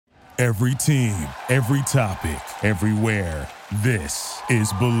Every team, every topic, everywhere. This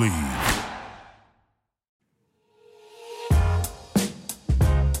is Believe.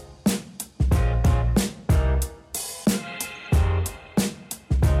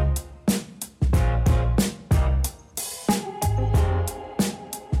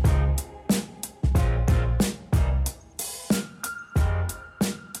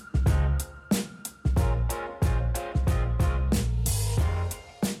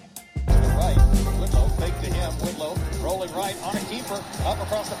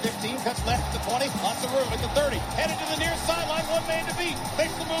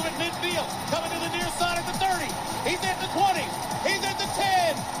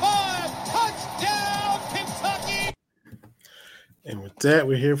 That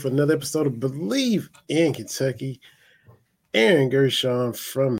we're here for another episode of Believe in Kentucky. Aaron Gershon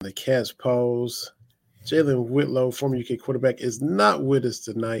from the Cats Paws. Jalen Whitlow, former UK quarterback, is not with us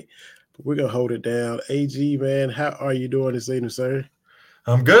tonight, but we're gonna hold it down. AG, man, how are you doing this evening, sir?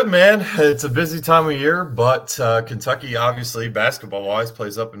 I'm good, man. It's a busy time of year, but Kentucky, obviously, basketball-wise,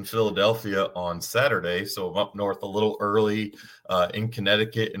 plays up in Philadelphia on Saturday. So I'm up north a little early in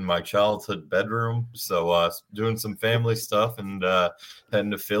Connecticut in my childhood bedroom. So doing some family stuff and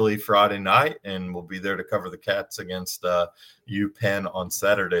heading to Philly Friday night. And we'll be there to cover the Cats against UPenn on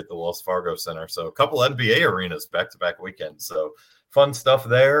Saturday at the Wells Fargo Center. So a couple NBA arenas back-to-back weekends. So fun stuff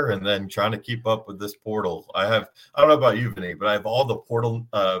there, and then trying to keep up with this portal. I don't know about you, Vinny, but I have all the portal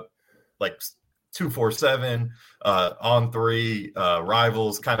like 247 on 3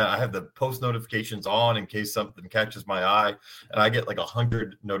 rivals. I have the post notifications on in case something catches my eye, and I get like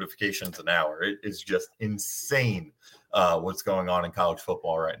 100 notifications an hour. It is just insane what's going on in college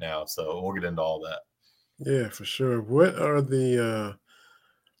football right now. So we'll get into all that. Yeah, for sure. What are the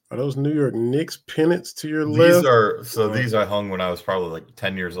are those New York Knicks pennants to your left? These I hung when I was probably like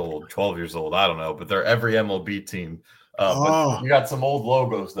 10 years old, 12 years old. I don't know, but they're every MLB team. But you got some old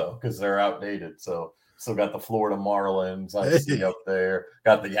logos though, because they're outdated. So still got the Florida Marlins I see up there.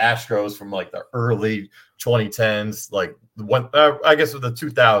 Got the Astros from like the early 2010s, like when I guess with the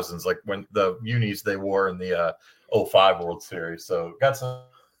 2000s, like when the unis they wore in the 05 World Series. So got some.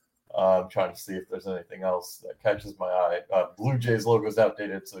 I'm trying to see if there's anything else that catches my eye. Blue Jays logo is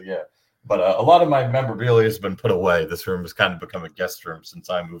outdated, so yeah. But a lot of my memorabilia has been put away. This room has kind of become a guest room since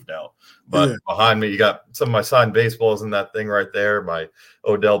I moved out. But behind me, you got some of my signed baseballs in that thing right there. My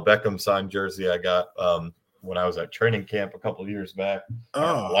Odell Beckham signed jersey I got when I was at training camp a couple of years back. A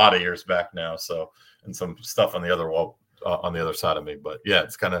lot of years back now. So, and some stuff on the other wall. On the other side of me, but yeah,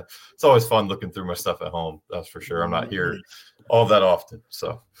 it's always fun looking through my stuff at home. That's for sure. I'm not here all that often,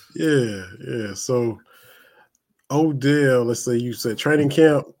 so yeah. So Odell, let's say you said training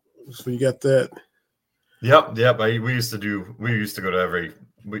camp, so you got that. Yep. We used to go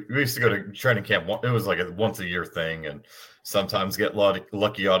to training camp. It was like a once a year thing, and sometimes get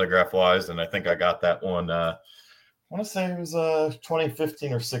lucky autograph wise. And I think I got that one. I want to say it was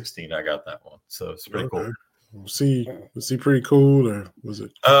 2015 or 16. I got that one, so it's pretty cool. Was he pretty cool, or was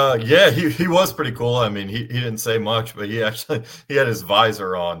it? Yeah, he was pretty cool. I mean, he didn't say much, but he had his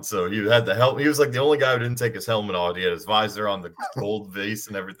visor on, so he had the helmet. He was like the only guy who didn't take his helmet off. He had his visor on, the gold vase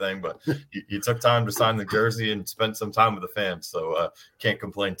and everything, but he took time to sign the jersey and spent some time with the fans. So can't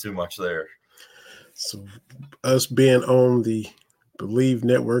complain too much there. So us being on the Believe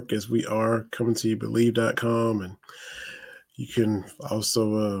Network, as we are, coming to you, Believe.com, and you can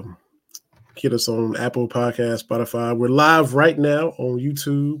also get us on Apple Podcasts, Spotify. We're live right now on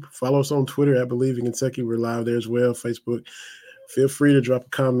YouTube. Follow us on Twitter at Believe in Kentucky. We're live there as well. Facebook. Feel free to drop a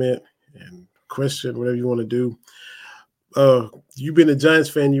comment and question, whatever you want to do. You've been a Giants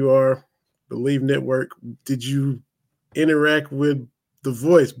fan. You are Believe Network. Did you interact with the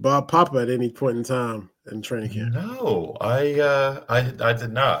voice, Bob Papa, at any point in time in training camp? No, I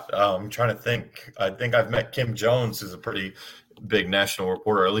did not. I'm trying to think. I think I've met Kim Jones, who's a pretty big national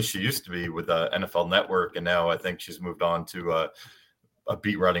reporter, or at least she used to be with NFL Network, and now I think she's moved on to a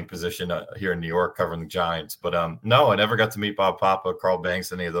beat writing position here in New York covering the Giants. But no, I never got to meet Bob Papa, Carl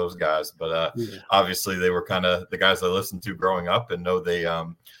Banks, any of those guys. But obviously they were kind of the guys I listened to growing up, and know they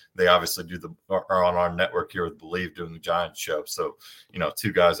obviously are on our network here with Believe doing the Giants show. So,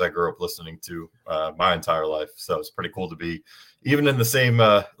 two guys I grew up listening to my entire life. So it's pretty cool to be even in the same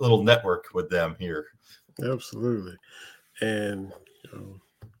little network with them here. Absolutely. And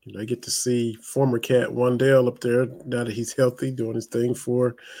I get to see former Cat Wandale up there now that he's healthy, doing his thing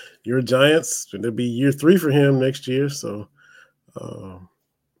for your Giants. And it'll be year 3 for him next year. So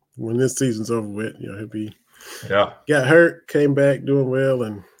when this season's over with, he'll be got hurt, came back doing well,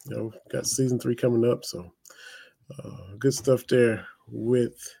 and got season 3 coming up. So good stuff there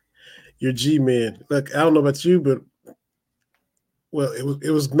with your G-men. Look, I don't know about you, but well,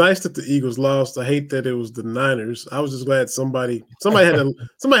 it was nice that the Eagles lost. I hate that it was the Niners. I was just glad somebody had to lose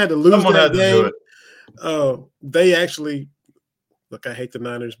Someone that had to game. do it. They actually look. I hate the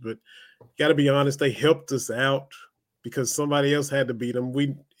Niners, but got to be honest, they helped us out because somebody else had to beat them.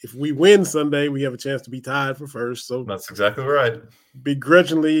 If we win Sunday, we have a chance to be tied for first. So That's exactly right.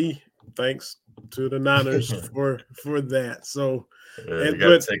 Begrudgingly, thanks to the Niners for that. So you got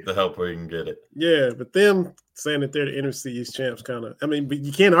to take the help where you can get it. Yeah, but them saying that they're the NFC East champs, kind of. I mean, but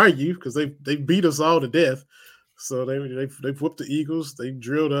you can't argue because they beat us all to death. So they whooped the Eagles, they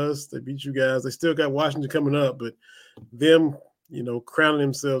drilled us, they beat you guys. They still got Washington coming up, but them, crowning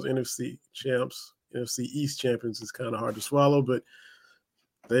themselves NFC champs, NFC East champions is kind of hard to swallow. But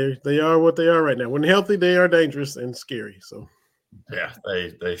they are what they are right now. When healthy, they are dangerous and scary. So. Yeah,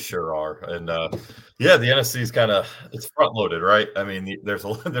 they sure are, and the NFC is it's front loaded, right? I mean, there's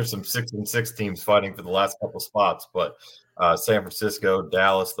some 6-6 teams fighting for the last couple spots, but San Francisco,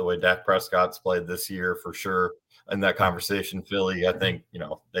 Dallas, the way Dak Prescott's played this year for sure in that conversation. Philly, I think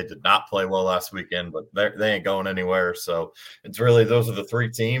they did not play well last weekend, but they ain't going anywhere. So it's really those are the three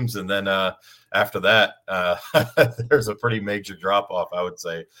teams, and then after that, there's a pretty major drop off, I would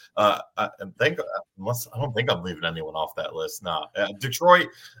say. I don't think I'm leaving anyone off that list. Nah, Detroit.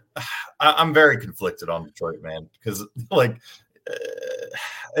 I'm very conflicted on Detroit, man, because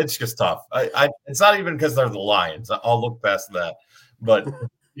it's just tough. It's not even because they're the Lions. I'll look past that, but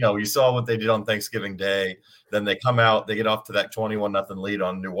you saw what they did on Thanksgiving Day. Then they come out, they get off to that 21-0 lead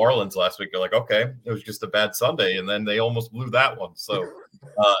on New Orleans last week. They're like, okay, it was just a bad Sunday, and then they almost blew that one. So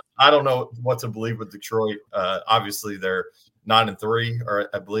I don't know what to believe with Detroit. Obviously, they're 9-3, or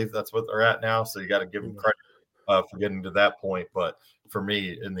I believe that's what they're at now. So you got to give them credit for getting to that point. But for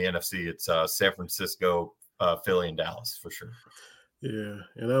me in the NFC, it's San Francisco, Philly, and Dallas for sure. Yeah,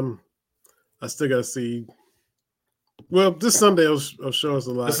 and I still got to see. Well, this Sunday will show us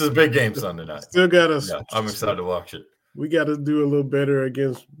a lot. This is a big game Sunday night. Still got us. Yeah, I'm excited to watch it. We got to do a little better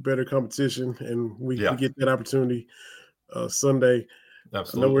against better competition, and we get that opportunity Sunday.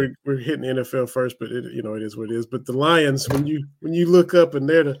 Absolutely. I know we're hitting the NFL first, but it is what it is. But the Lions, when you look up and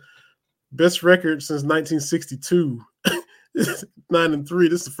they're the best record since 1962, 9-3.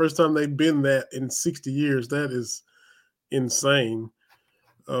 This is the first time they've been that in 60 years. That is insane.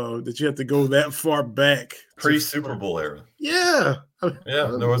 That you have to go that far back. Pre-Super Bowl era. Yeah.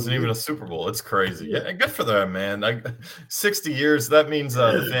 Yeah, there wasn't even a Super Bowl. It's crazy. Yeah, good for them, man. 60 years, that means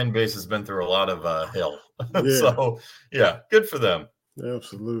the fan base has been through a lot of hell. Yeah. So, yeah, good for them.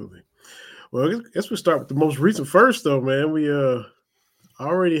 Absolutely. Well, I guess we'll start with the most recent first, though, man. We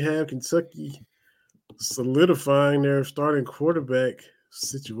already have Kentucky solidifying their starting quarterback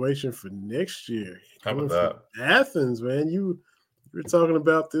situation for next year. How about that? Athens, man. You're talking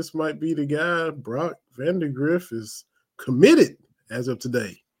about this might be the guy. Brock Vandagriff is committed as of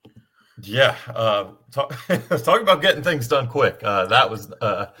today. Yeah, talk about getting things done quick. That was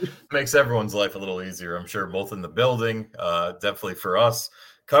makes everyone's life a little easier, I'm sure, both in the building, definitely for us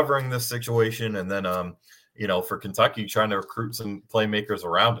covering this situation, and then for Kentucky trying to recruit some playmakers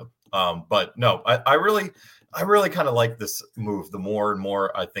around him. But no, I really kind of like this move the more and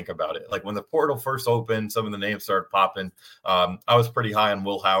more I think about it. Like when the portal first opened, some of the names started popping. I was pretty high on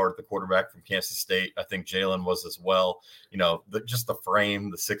Will Howard, the quarterback from Kansas State. I think Jalen was as well. Just the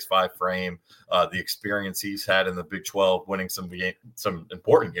frame, the 6'5" frame, the experience he's had in the Big 12, winning some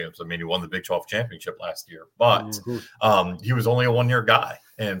important games. I mean, he won the Big 12 championship last year, but he was only a one-year guy.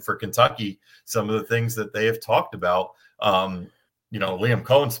 And for Kentucky, some of the things that they have talked about, Liam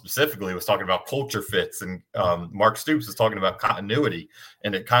Cohen specifically was talking about culture fits, and Mark Stoops was talking about continuity.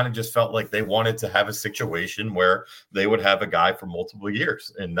 And it kind of just felt like they wanted to have a situation where they would have a guy for multiple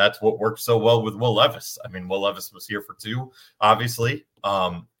years. And that's what worked so well with Will Levis. I mean, Will Levis was here for 2, obviously.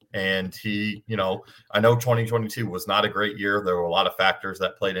 And he, I know 2022 was not a great year. There were a lot of factors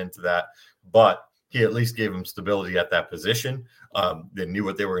that played into that, but he at least gave him stability at that position. They knew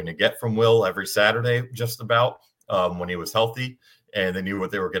what they were going to get from Will every Saturday, just about when he was healthy. And they knew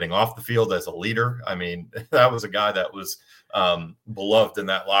what they were getting off the field as a leader. I mean, that was a guy that was beloved in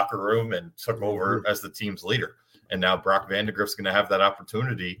that locker room and took over as the team's leader. And now Brock Vandagriff's going to have that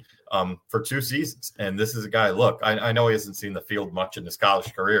opportunity for 2 seasons. And this is a guy, look, I know he hasn't seen the field much in his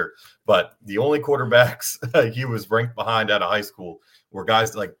college career, but the only quarterbacks he was ranked behind out of high school were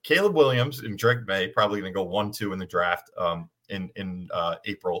guys like Caleb Williams and Drake May, probably going to go 1-2 in the draft in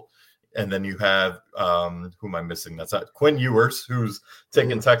April. And then you have, who am I missing? That's Quinn Ewers, who's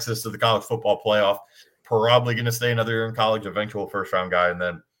taking Texas to the college football playoff, probably going to stay another year in college, eventual first-round guy. And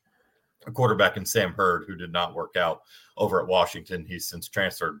then a quarterback in Sam Hurd, who did not work out over at Washington. He's since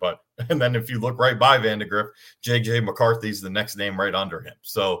transferred. And then if you look right by Vandagriff, J.J. McCarthy's the next name right under him.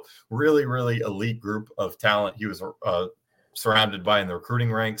 So really, really elite group of talent he was surrounded by in the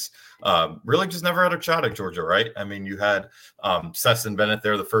recruiting ranks. Really just never had a shot at Georgia, right? I mean, you had Sesson Bennett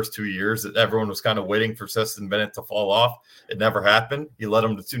there the first 2 years. Everyone was kind of waiting for Sesson Bennett to fall off. It never happened. He led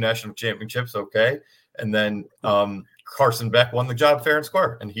them to 2 national championships, okay. And then Carson Beck won the job fair and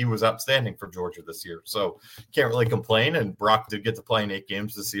square, and he was outstanding for Georgia this year. So can't really complain. And Brock did get to play in 8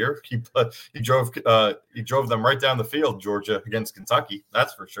 games this year. He drove them right down the field, Georgia against Kentucky.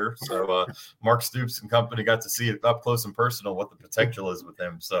 That's for sure. So Mark Stoops and company got to see it up close and personal what the potential is with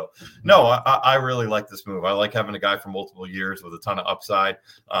him. So no, I really like this move. I like having a guy for multiple years with a ton of upside.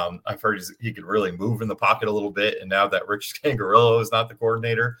 I've heard he could really move in the pocket a little bit. And now that Rich Scangarillo is not the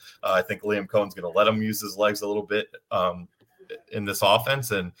coordinator, I think Liam Cohen's going to let him use his legs a little bit in this offense.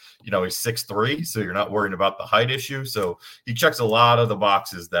 And, he's 6'3", so you're not worrying about the height issue. So he checks a lot of the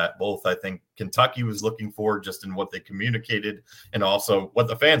boxes that both I think Kentucky was looking for just in what they communicated and also what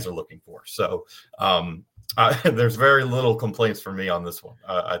the fans are looking for. So there's very little complaints for me on this one.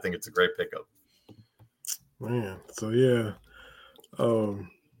 I think it's a great pickup. Man, so yeah.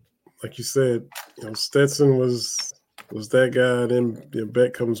 Like you said, Stetson was that guy. Then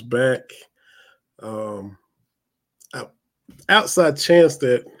Beck comes back. Outside chance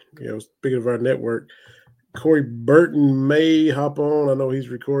that, speaking of our network, Corey Burton may hop on. I know he's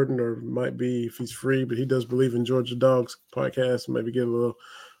recording or might be if he's free, but he does Believe in Georgia Dogs podcast. Maybe get a little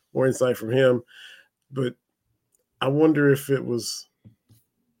more insight from him. But I wonder if it was,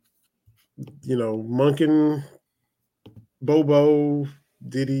 Monken, Bobo,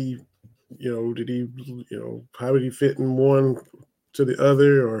 did he, how did he fit in one to the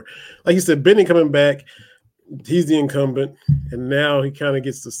other? Or like you said, Benny coming back, he's the incumbent, and now he kind of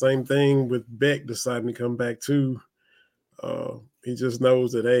gets the same thing with Beck deciding to come back too. He just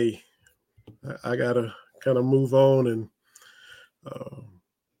knows that, hey, I gotta kind of move on and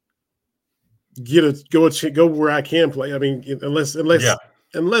go where I can play. I mean,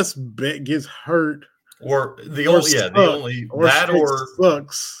 unless Beck gets hurt, or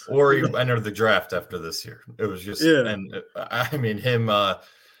sucks, or he entered the draft after this year. It was just, and I mean him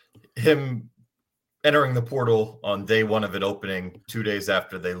entering the portal on day one of it opening, 2 days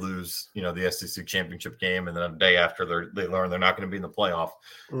after they lose, the SEC championship game, and then a day after they learn they're not going to be in the playoff.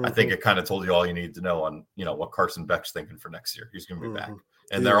 Mm-hmm. I think it kind of told you all you need to know on, what Carson Beck's thinking for next year. He's going to be back.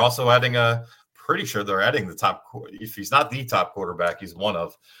 And they're also adding pretty sure they're adding the top, if he's not the top quarterback, he's one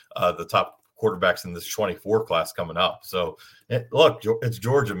of the top quarterbacks in this 24 class coming up. So look, it's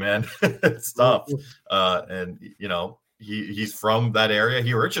Georgia, man. It's tough. And, he's from that area.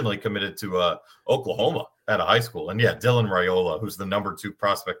 He originally committed to Oklahoma at a high school. And Dylan Raiola, who's the number 2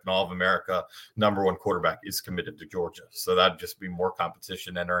 prospect in all of America, number 1 quarterback, is committed to Georgia. So that'd just be more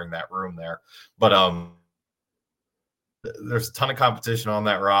competition entering that room there. But there's a ton of competition on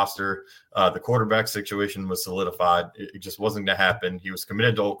that roster. The quarterback situation was solidified. It just wasn't going to happen. He was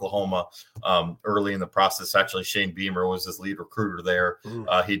committed to Oklahoma early in the process. Actually, Shane Beamer was his lead recruiter there.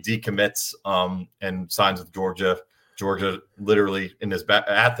 He decommits and signs with Georgia. Georgia literally in his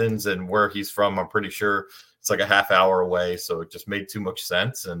Athens, and where he's from, I'm pretty sure it's like a half hour away. So it just made too much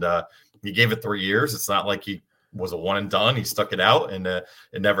sense. And he gave it 3 years. It's not like he was a one and done. He stuck it out, and it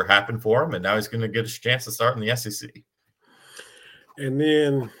never happened for him. And now he's going to get a chance to start in the SEC. And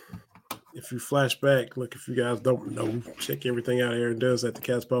then if you flash back, look, if you guys don't know, check everything out Aaron does at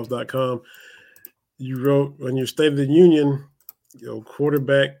thecatspaws.com. You wrote on your State of the Union,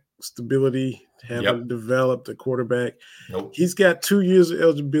 quarterback stability, haven't developed a quarterback. Nope. He's got 2 years of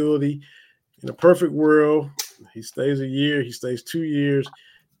eligibility. In a perfect world, he stays a year, he stays 2 years.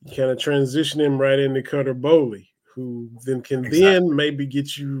 You kind of transition him right into Cutter Boley, who then can then maybe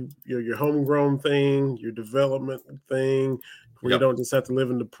get you your homegrown thing, your development thing, where you don't just have to live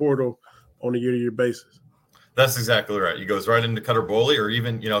in the portal on a year-to-year basis. That's exactly right. He goes right into Cutter Boley, or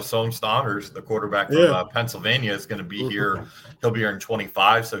even, Sohn Saunders, the quarterback from Pennsylvania, is going to be here. He'll be here in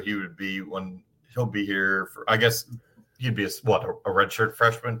 25, so he'll be here for, I guess, he'd be a redshirt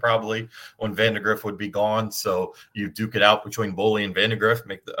freshman probably when Vandagriff would be gone. So you duke it out between Boley and Vandagriff.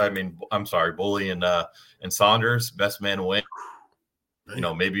 Boley and Saunders, best man win.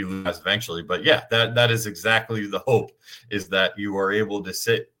 Maybe lose eventually, but that is exactly the hope, is that you are able to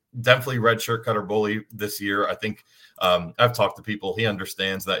sit. Definitely redshirt Cutter Boley this year. I think I've talked to people. He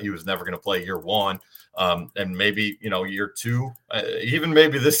understands that he was never going to play year one. And maybe, year 2, even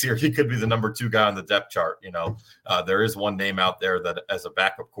maybe this year, he could be the number 2 guy on the depth chart. There is one name out there that as a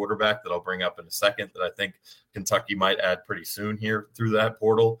backup quarterback that I'll bring up in a second that I think Kentucky might add pretty soon here through that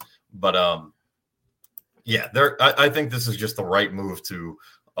portal. But yeah, I think this is just the right move to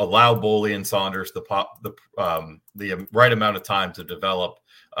allow Boley and Saunders the right amount of time to develop,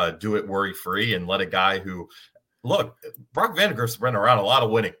 do it worry-free, and let a guy who, look, Brock Vandagriff's been around a lot of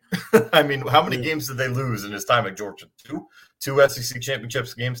winning. I mean, how many games did they lose in his time at Georgia? Two SEC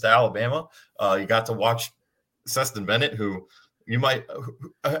championships games to Alabama. You got to watch Seston Bennett, who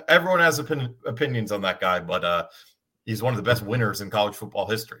everyone has opinions on that guy, but he's one of the best winners in college football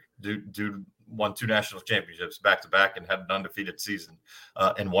history. Dude won 2 national championships back-to-back and had an undefeated season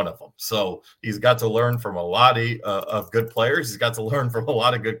in one of them. So he's got to learn from a lot of good players. He's got to learn from a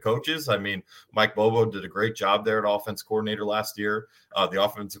lot of good coaches. I mean, Mike Bobo did a great job there at offense coordinator last year. The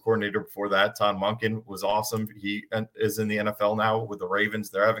offensive coordinator before that, Todd Monken, was awesome. He is in the NFL now with the Ravens.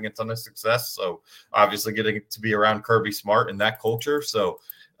 They're having a ton of success. So obviously getting to be around Kirby Smart and that culture. So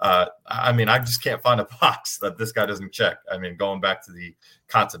I mean, I just can't find a box that this guy doesn't check. I mean, going back to the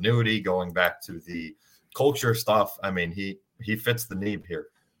continuity, going back to the culture stuff, I mean, he fits the need here.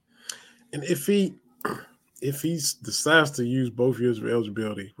 And if he decides to use both years of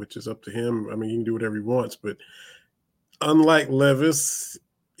eligibility, which is up to him, I mean, he can do whatever he wants. But unlike Levis,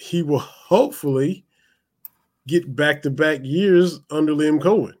 he will hopefully get back-to-back years under Liam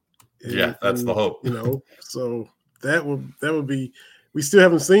Cohen. Yeah, that's the hope. So that would be. We still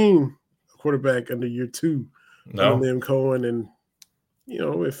haven't seen a quarterback under year 2 under Liam Cohen, and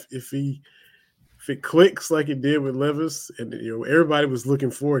if it clicks like it did with Levis, and everybody was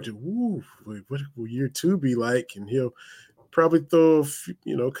looking forward to, what will year 2 be like? And he'll probably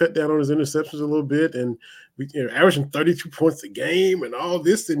cut down on his interceptions a little bit, and averaging 32 points a game and all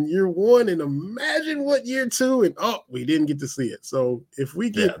this in year 1. And imagine what year 2, and we didn't get to see it. So if we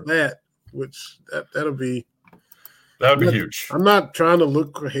get that, which that would be huge. I'm not trying to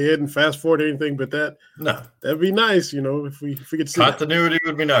look ahead and fast forward or anything, but that'd be nice, if we could see continuity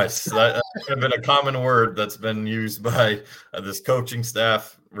would be nice. That have been a common word that's been used by this coaching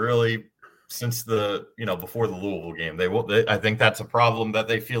staff really since before the Louisville game. I think that's a problem that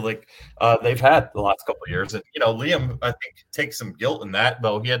they feel like they've had the last couple of years. And Liam, I think, takes some guilt in that,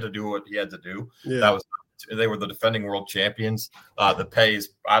 though. He had to do what he had to do. Yeah. They were the defending world champions. The pay is,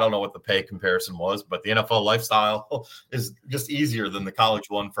 I don't know what the pay comparison was, but the NFL lifestyle is just easier than the college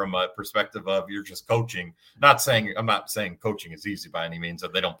one from a perspective of you're just coaching. I'm not saying coaching is easy by any means,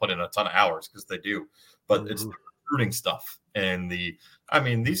 that they don't put in a ton of hours, because they do, but it's the recruiting stuff. And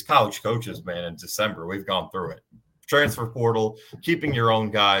these college coaches, man, in December, we've gone through it. Transfer portal, keeping your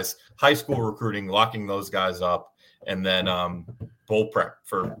own guys, high school recruiting, locking those guys up, and then bowl prep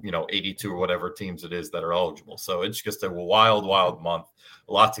for 82 or whatever teams it is that are eligible. So it's just a wild month,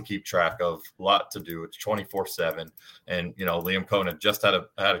 a lot to keep track of, a lot to do. It's 24/7, and Liam Cohen had just had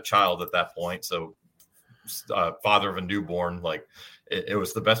a child at that point, so father of a newborn, like it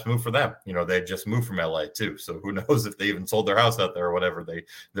was the best move for them. They just moved from LA too, so who knows if they even sold their house out there or whatever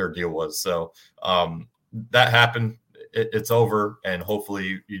their deal was. So that happened. It's over, and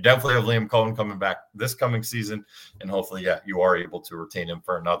hopefully you definitely have Liam Cohen coming back this coming season, and hopefully, you are able to retain him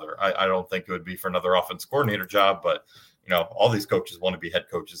for another. I don't think it would be for another offense coordinator job, but all these coaches want to be head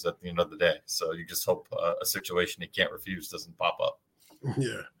coaches at the end of the day. So you just hope a situation he can't refuse doesn't pop up.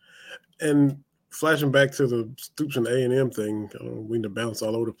 Yeah, and flashing back to the Stoops and A&M thing, we need to bounce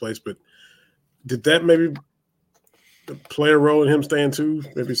all over the place, but did that maybe play a role in him staying too?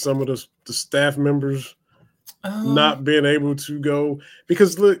 Maybe some of the staff members not being able to go,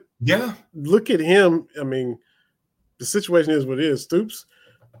 because look at him. I mean, the situation is what it is. Stoops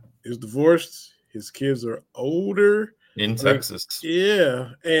is divorced. His kids are older in Texas.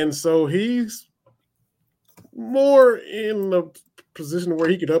 And so he's more in a position where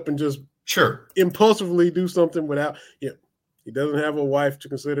he could up and just impulsively do something without. He doesn't have a wife to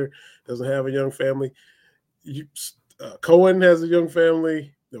consider. Doesn't have a young family. Cohen has a young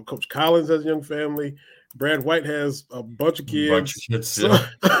family. Coach Collins has a young family. Brad White has a bunch of kids. So,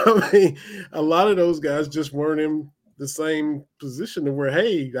 a lot of those guys just weren't in the same position to where,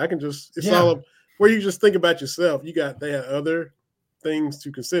 hey, I can just, it's all where you just think about yourself. They had other things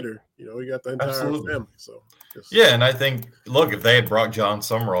to consider. You got the entire family. So, and I think, look, if they had brought John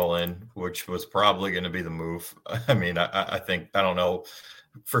Summerall in, which was probably going to be the move, I mean, I think, I don't know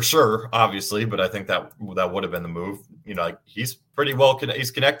for sure, obviously, but I think that would have been the move. He's pretty well.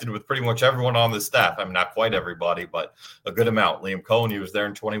 He's connected with pretty much everyone on the staff. I mean, not quite everybody, but a good amount. Liam Cohen, he was there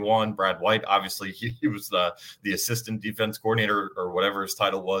in 21. Brad White, obviously, he was the assistant defense coordinator or whatever his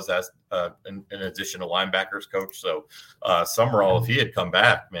title was, as in addition to linebackers coach. So Summerall, if he had come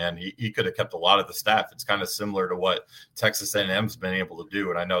back, man, he could have kept a lot of the staff. It's kind of similar to what Texas A&M's been able to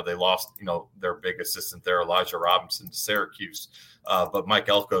do. And I know they lost, their big assistant there, Elijah Robinson, to Syracuse. But Mike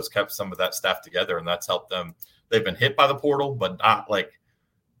Elko's kept some of that staff together, and that's helped them. They've been hit by the portal, but not like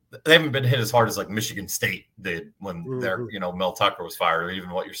they haven't been hit as hard as like Michigan State did when their, Mel Tucker was fired, or even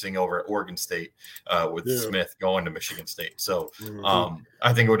what you're seeing over at Oregon State with Smith going to Michigan State. So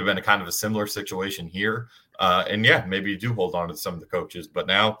I think it would have been a kind of a similar situation here. And yeah, maybe you do hold on to some of the coaches, but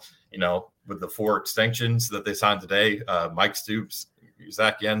now, with the 4 extensions that they signed today, Mike Stoops,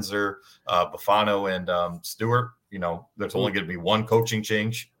 Zach Yenzer, Bufano, and Stewart, there's only going to be one coaching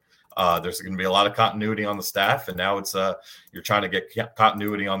change. There's going to be a lot of continuity on the staff, and now it's you're trying to get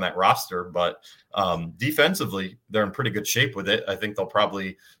continuity on that roster. But defensively, they're in pretty good shape with it. I think they'll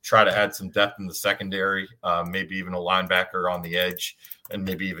probably try to add some depth in the secondary, maybe even a linebacker on the edge, and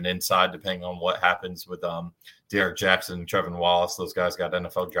maybe even inside, depending on what happens with Derek Jackson and Trevin Wallace. Those guys got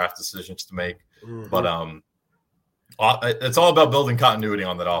NFL draft decisions to make. But it's all about building continuity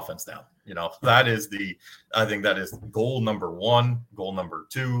on that offense now. I think that is goal number 1, goal number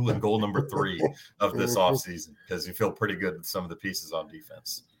 2, and goal number 3 of this offseason, because you feel pretty good with some of the pieces on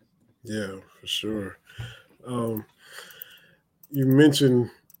defense. Yeah, for sure. You mentioned,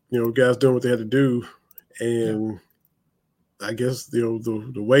 guys doing what they had to do, and I guess,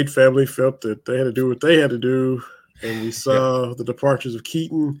 the Wade family felt that they had to do what they had to do, and we saw the departures of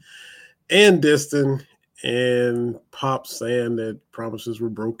Keaton and Destin, and Pop saying that promises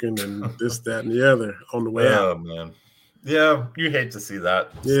were broken and this, that, and the other on the way out. Oh, man. Yeah, you hate to see that.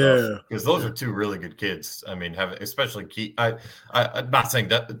 Yeah. Because those are 2 really good kids. I mean, especially Keaton. I'm not saying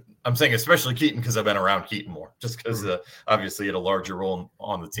that. I'm saying especially Keaton because I've been around Keaton more, just because obviously he had a larger role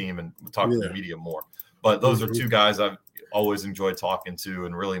on the team and talked to the media more. But those are 2 guys I've always enjoyed talking to,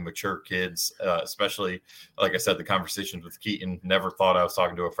 and really mature kids, especially, like I said, the conversations with Keaton. Never thought I was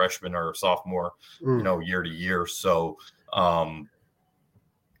talking to a freshman or a sophomore, year to year. So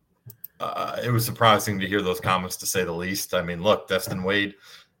it was surprising to hear those comments, to say the least. I mean, look, Destin Wade,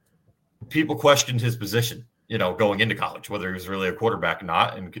 people questioned his position, going into college, whether he was really a quarterback or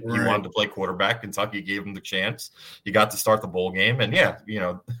not. And he wanted to play quarterback. Kentucky gave him the chance. He got to start the bowl game. And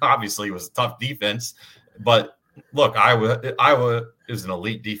obviously it was a tough defense, but look, Iowa is an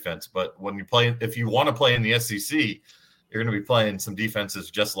elite defense, but when you play, if you want to play in the SEC, you're going to be playing some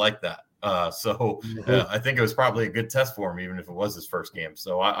defenses just like that. I think it was probably a good test for him, even if it was his first game.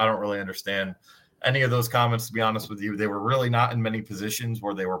 So I don't really understand any of those comments, to be honest with you. They were really not in many positions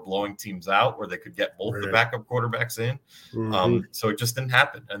where they were blowing teams out, where they could get both the backup quarterbacks in. So it just didn't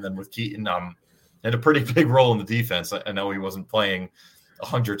happen. And then with Keaton, had a pretty big role in the defense. I know he wasn't playing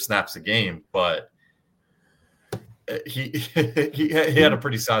 100 snaps a game, but he had a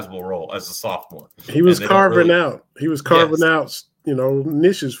pretty sizable role as a sophomore. He was carving out. He was carving out,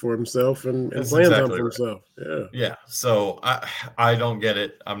 niches for himself and playing time for himself. Yeah. So I don't get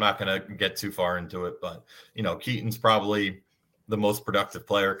it. I'm not going to get too far into it, but Keaton's probably the most productive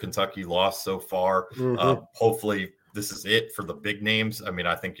player Kentucky lost so far. Hopefully this is it for the big names. I mean,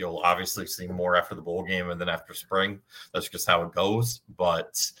 I think you'll obviously see more after the bowl game and then after spring. That's just how it goes.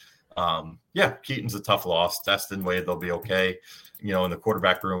 But Keaton's a tough loss. Destin Wade, they'll be okay. In the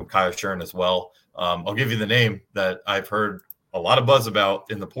quarterback room, Kyle Shern as well. I'll give you the name that I've heard a lot of buzz about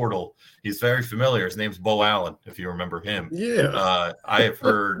in the portal. He's very familiar. His name's Bo Allen, if you remember him. Yeah. I have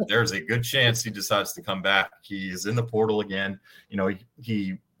heard there's a good chance he decides to come back. He's in the portal again.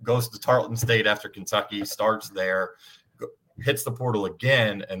 He goes to Tarleton State after Kentucky, starts there, hits the portal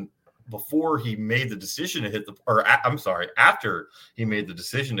again, and before he made the decision to after he made the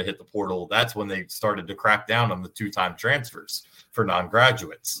decision to hit the portal, that's when they started to crack down on the 2-time transfers for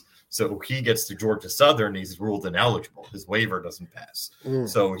non-graduates. So he gets to Georgia Southern, he's ruled ineligible. His waiver doesn't pass.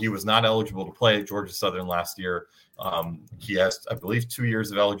 So he was not eligible to play at Georgia Southern last year. He has, I believe, 2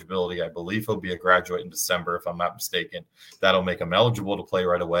 years of eligibility. I believe he'll be a graduate in December, if I'm not mistaken. That'll make him eligible to play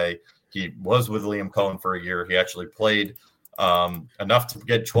right away. He was with Liam Cohen for a year. He actually played enough to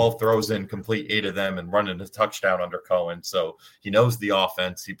get 12 throws in, complete 8 of them, and run in a touchdown under Cohen. So he knows the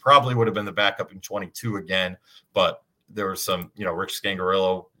offense. He probably would have been the backup in 22 again, but there was some, Rick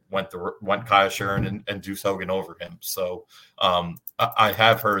Scangarillo went Kyle Shern and Deuce Hogan over him. So I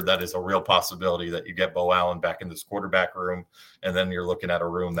have heard that is a real possibility that you get Bo Allen back in this quarterback room, and then you're looking at a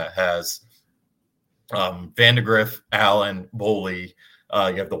room that has Vandagriff, Allen, Boley,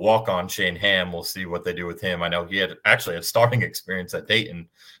 You have the walk-on Shane Ham. We'll see what they do with him. I know he had actually a starting experience at Dayton,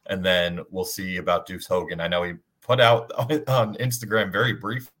 and then we'll see about Deuce Hogan. I know he put out on Instagram very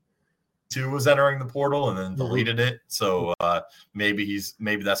brief too was entering the portal and then deleted it. So maybe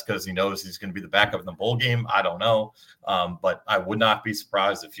that's because he knows he's going to be the backup in the bowl game. I don't know. But I would not be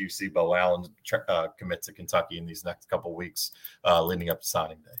surprised if you see Bo Allen commit to Kentucky in these next couple of weeks leading up to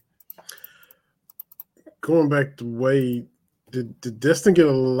signing day. Going back to Wade, did Destin get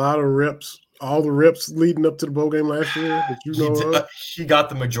a lot of reps, all the reps leading up to the bowl game last year? He got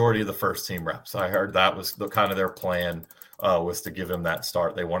the majority of the first team reps. I heard that was kind of their plan. Was to give him that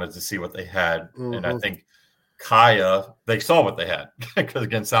start. They wanted to see what they had. And I think Kaya, they saw what they had because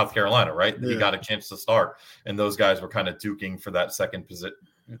against South Carolina, right? Yeah. He got a chance to start. And those guys were kind of duking for that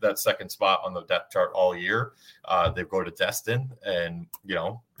second spot on the depth chart all year. They go to Destin and,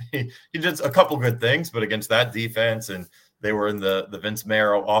 he did a couple good things, but against that defense and they were in the Vince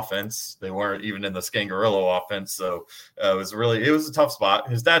Marrow offense. They weren't even in the Scangarillo offense. So it was a tough spot.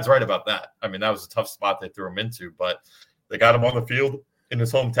 His dad's right about that. I mean, that was a tough spot they threw him into, but they got him on the field in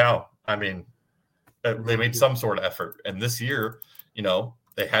his hometown. I mean, they made some sort of effort. And this year,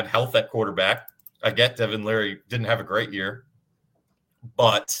 they had health at quarterback. I get Devin Leary didn't have a great year,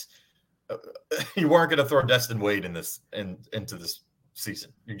 but you weren't going to throw Destin Wade into this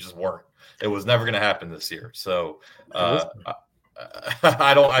season. You just weren't. It was never going to happen this year. So I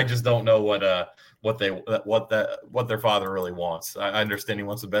just don't know what their father really wants. I understand he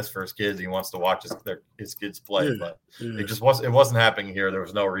wants the best for his kids. He wants to watch his kids play, but it wasn't happening here. There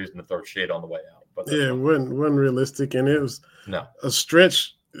was no reason to throw shade on the way out. But it wasn't realistic, and it was a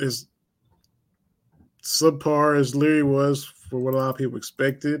stretch as subpar as Leary was for what a lot of people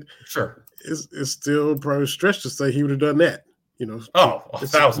expected. Sure, it's still probably a stretch to say he would have done that.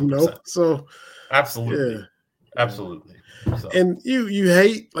 1,000%. So absolutely, absolutely. So. And you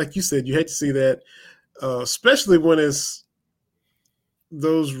hate, like you said, you hate to see that, especially when it's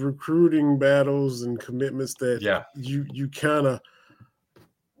those recruiting battles and commitments that you kind of,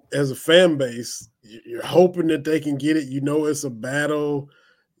 as a fan base, you're hoping that they can get it. It's a battle,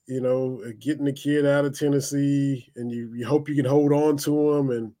 getting the kid out of Tennessee, and you hope you can hold on to him.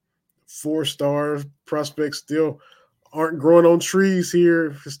 And 4-star prospects still aren't growing on trees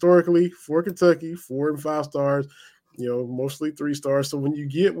here historically for Kentucky, 4 and 5 stars. Mostly 3 stars. So when you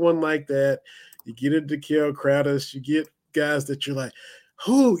get one like that, you get a DeKel Crowdus, you get guys that you're like,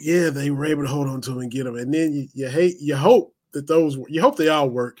 they were able to hold on to him and get them. And then you hope they all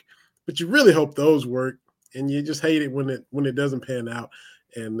work, but you really hope those work. And you just hate it when it doesn't pan out.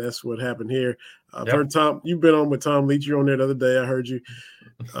 And that's what happened here. I've heard Tom, you've been on with Tom Leach. You're on there the other day. I heard you.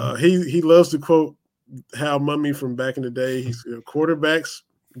 He loves to quote Hal Mummy from back in the day. He's quarterbacks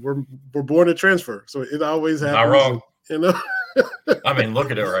were born to transfer, so it always happens. Not wrong. I mean,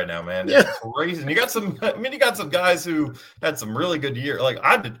 look at it right now, man. It's crazy. You got some guys who had some really good years. Like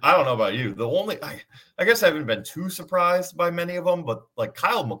I don't know about you. I guess I haven't been too surprised by many of them, but like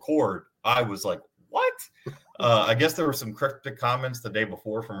Kyle McCord, I was like, what? I guess there were some cryptic comments the day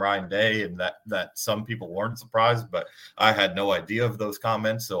before from Ryan Day, and that some people weren't surprised, but I had no idea of those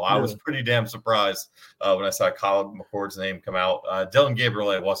comments. So I was pretty damn surprised when I saw Kyle McCord's name come out. Dylan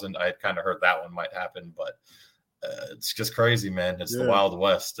Gabriel, I wasn't. I had kind of heard that one might happen, but it's just crazy, man. It's the Wild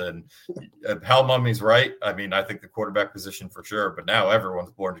West. And Hal Mummy's right. I mean, I think the quarterback position for sure, but now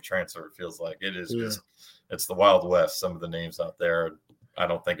everyone's born to transfer. It feels like it is it's the Wild West. Some of the names out there, I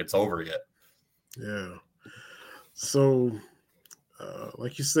don't think it's over yet. Yeah. So,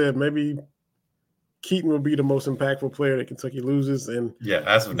 like you said, maybe Keaton will be the most impactful player that Kentucky loses. And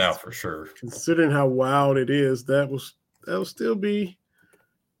as of now, for sure. Considering how wild it is, that will still be.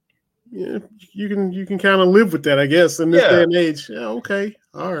 Yeah, you can kind of live with that, I guess, in this day and age. Yeah, okay,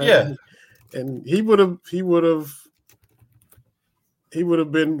 all right. Yeah, and he would have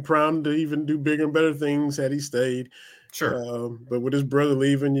been primed to even do bigger and better things had he stayed. Sure, but with his brother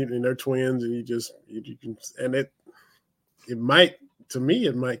leaving, and they're twins, and you can, and it might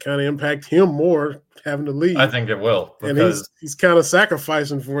kind of impact him more having to leave. I think it will, because and he's kind of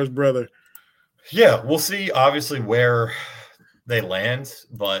sacrificing for his brother. Yeah, we'll see. Obviously, where they land,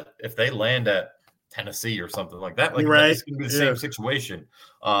 but if they land at Tennessee or something like that, it's going to be the same situation.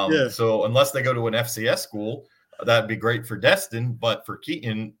 So unless they go to an FCS school, that'd be great for Destin. But for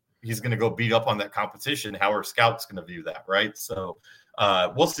Keaton, he's going to go beat up on that competition. How are scouts going to view that, right? So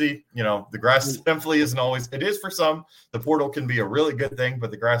we'll see. The grass definitely isn't always. It is for some. The portal can be a really good thing, but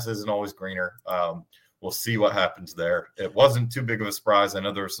the grass isn't always greener. We'll see what happens there. It wasn't too big of a surprise. I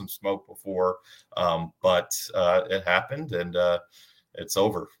know there was some smoke before, but it happened. And, it's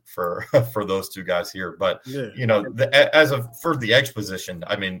over for those two guys here. But Yeah. For the edge position,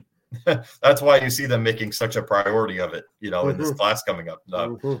 I mean, that's why you see them making such a priority of it, in this class coming up.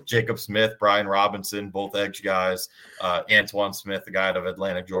 Jacob Smith, Brian Robinson, both edge guys. Antoine Smith, the guy out of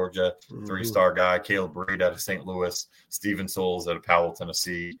Atlanta, Georgia, 3-star guy. Caleb Reed out of St. Louis. Steven Souls out of Powell,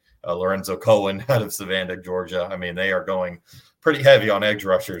 Tennessee. Lorenzo Cohen out of Savannah, Georgia. I mean, they are going pretty heavy on edge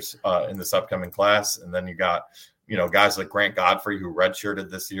rushers in this upcoming class. And then you got, guys like Grant Godfrey, who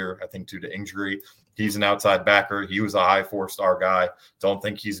redshirted this year, I think due to injury. He's an outside backer. He was a high 4-star guy. Don't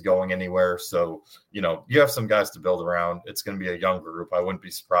think he's going anywhere. So, you have some guys to build around. It's going to be a young group. I wouldn't be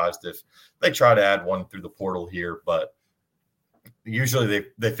surprised if they try to add one through the portal here, but usually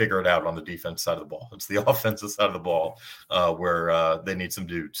they figure it out on the defense side of the ball. It's the offensive side of the ball where they need some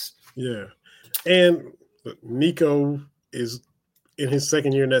dudes. Yeah. And Nico is in his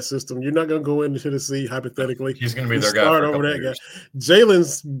second year in that system. You're not going to go into Tennessee, hypothetically. He's going to be their guy. Start over that guy.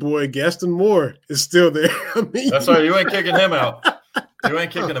 Jalen's boy, Gaston Moore, is still there. I mean, that's right. You ain't kicking him out. You ain't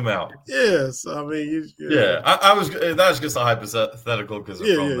kicking him out. Yes. I mean, I was, that was just a hypothetical because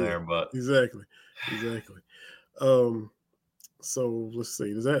they're from there, but exactly. So let's see.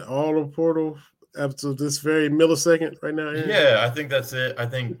 Is that all of portal after this very millisecond right now, Aaron? Yeah, I think that's it. I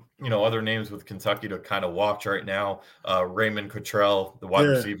think, other names with Kentucky to kind of watch right now. Raymond Cottrell, the wide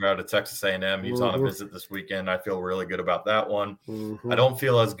receiver out of Texas A&M. He's on a visit this weekend. I feel really good about that one. I don't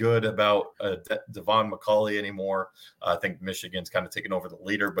feel as good about Devon McCauley anymore. I think Michigan's kind of taken over the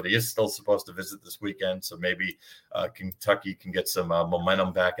leader, but he is still supposed to visit this weekend. So maybe Kentucky can get some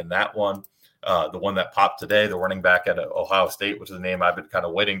momentum back in that one. The one that popped today, the running back at Ohio State, which is a name I've been kind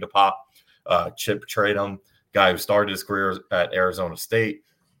of waiting to pop. Chip Tradum, guy who started his career at Arizona State.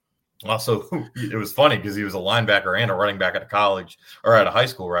 Also, it was funny because he was a linebacker and a running back at a college, or at a high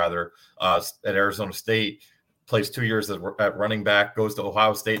school rather, at Arizona State. Plays 2 years at running back, goes to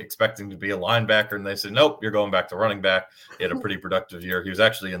Ohio State expecting to be a linebacker, and they said, nope, you're going back to running back. He had a pretty productive year. He was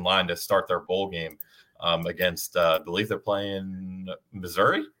actually in line to start their bowl game against, I believe they're playing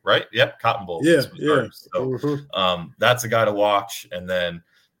Missouri, right? Yep, Cotton Bowl. Yeah. So that's a guy to watch. And then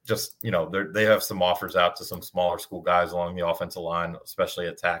just, they have some offers out to some smaller school guys along the offensive line, especially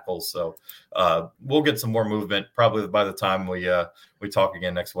at tackles. So we'll get some more movement probably by the time we talk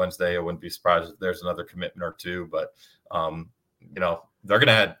again next Wednesday. I wouldn't be surprised if there's another commitment or two, but they're going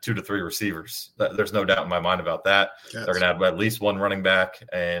to add 2 to 3 receivers. There's no doubt in my mind about that. They're going to have at least one running back,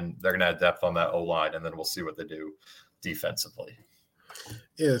 and they're going to have depth on that O-line, and then we'll see what they do defensively.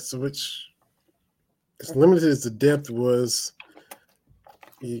 Yeah, so which as limited as the depth was,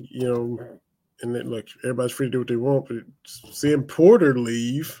 and then, look, everybody's free to do what they want, but seeing Porter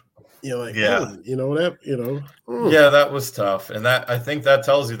leave, Yeah, that was tough. And I think that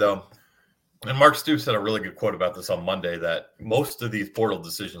tells you, though, and Mark Stoops had a really good quote about this on Monday, that most of these portal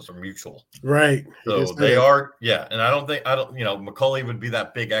decisions are mutual. Right. So they are, and I don't, McCauley would be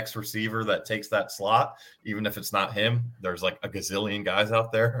that big X receiver that takes that slot, even if it's not him. There's like a gazillion guys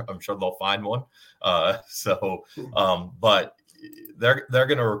out there. I'm sure they'll find one. But they're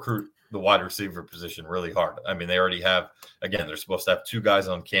going to recruit the wide receiver position really hard. I mean, they already have, again, they're supposed to have 2 guys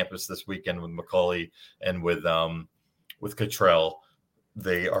on campus this weekend with McCauley and with Cottrell.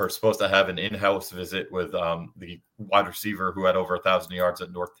 They are supposed to have an in-house visit with the wide receiver who had over 1,000 yards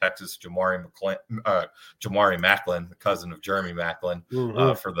at North Texas, Jamari Macklin, the cousin of Jeremy Macklin,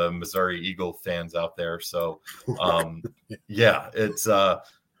 for the Missouri Eagle fans out there. So, it's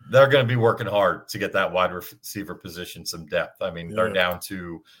they're going to be working hard to get that wide receiver position some depth. I mean, they're down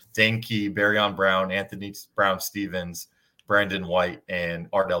to Dane Key, Barryon Brown, Anthony Brown-Stevens, Brandon White, and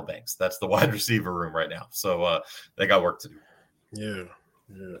Ardell Banks. That's the wide receiver room right now. So they got work to do. Yeah.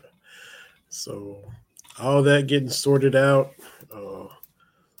 So all that getting sorted out.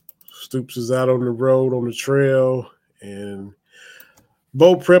 Stoops is out on the road, on the trail, and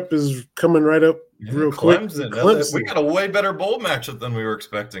bowl prep is coming right up real Clemson. quick. Clemson. We got a way better bowl matchup than we were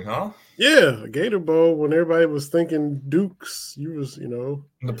expecting, huh? Yeah, a Gator Bowl. When everybody was thinking Dukes, to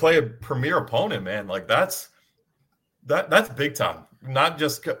play a premier opponent, man. Like that's big time. Not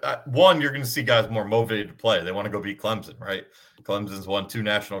just one, you're going to see guys more motivated to play. They want to go beat Clemson, right? Clemson's won 2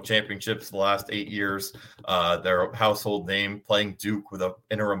 national championships the last 8 years. They're a household name. Playing Duke with an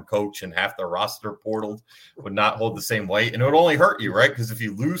interim coach and half their roster portaled would not hold the same weight. And it would only hurt you, right? Because if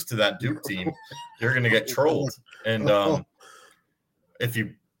you lose to that Duke team, you're going to get trolled. And if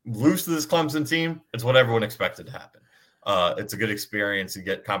you lose to this Clemson team, it's what everyone expected to happen. It's a good experience to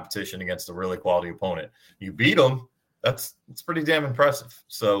get competition against a really quality opponent. You beat them, it's pretty damn impressive.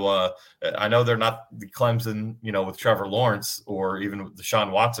 So I know they're not the Clemson, with Trevor Lawrence or even with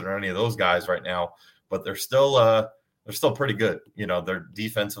Deshaun Watson or any of those guys right now, but they're still still pretty good. They're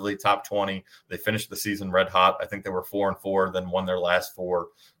defensively top 20. They finished the season red hot. I think they were 4-4, then won their last 4.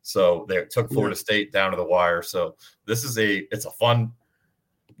 So they took Florida State down to the wire. So it's a fun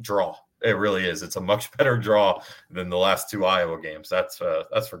draw. It really is. It's a much better draw than the last 2 Iowa games. That's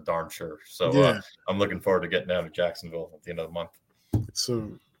for darn sure. So I'm looking forward to getting down to Jacksonville at the end of the month.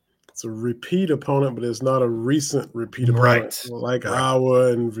 It's a repeat opponent, but it's not a recent repeat opponent like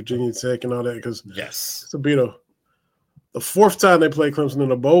Iowa and Virginia Tech and all that. Because it's the 4th time they play Clemson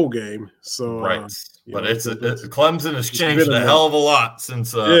in a bowl game. So but Clemson has changed a hell of a lot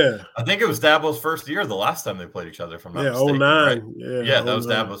since I think it was Dabo's first year the last time they played each other. From not mistaken, 09. Right? That was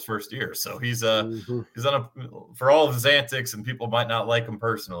Dabo's first year. So he's for all of his antics, and people might not like him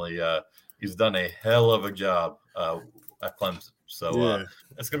personally. He's done a hell of a job at Clemson. So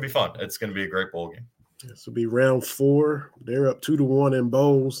it's going to be fun. It's going to be a great bowl game. This will be round 4. They're up 2-1 in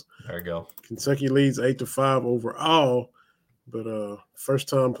bowls. There you go. Kentucky leads 8-5 overall, but first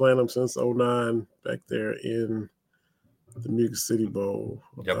time playing them since 09 back there in the Music City Bowl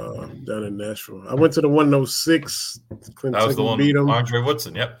down in Nashville. I went to the 106. That was the one beat them. Andre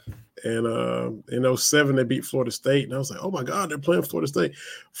Woodson, And in 07, they beat Florida State. And I was like, oh, my God, they're playing Florida State.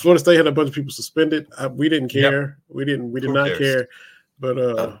 Florida State had a bunch of people suspended. We didn't care. We did not care. But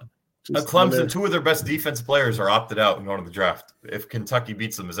Clemson, 2 of their best defensive players are opted out and going to the draft. If Kentucky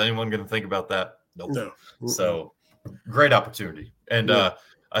beats them, is anyone going to think about that? Nope. No. So great opportunity. And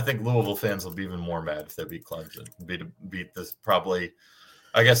I think Louisville fans will be even more mad if they beat Clemson. Beat this probably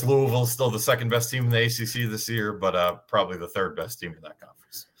 – I guess Louisville is still the second best team in the ACC this year, but probably the 3rd best team in that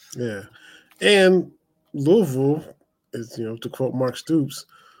conference. Yeah. And Louisville is, to quote Mark Stoops,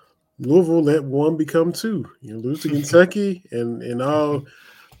 Louisville let 1 become 2. Lose to Kentucky and all.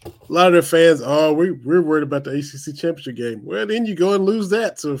 A lot of their fans, we're worried about the ACC championship game. Well, then you go and lose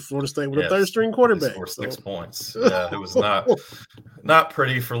that to Florida State with a 3rd-string quarterback. Score 6 points. Yeah, it was not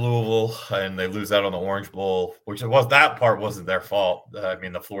pretty for Louisville, and they lose out on the Orange Bowl, which that part wasn't their fault. I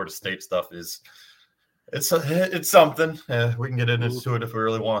mean, the Florida State stuff it's something. We can get into it if we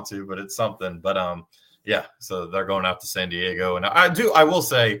really want to, but it's something. But so they're going out to San Diego, and I will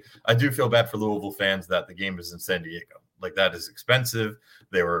say I do feel bad for Louisville fans that the game is in San Diego. Like, that is expensive.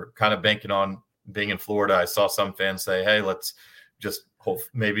 They were kind of banking on being in Florida. I saw some fans say, hey, let's just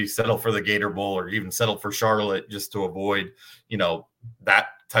maybe settle for the Gator Bowl or even settle for Charlotte just to avoid, that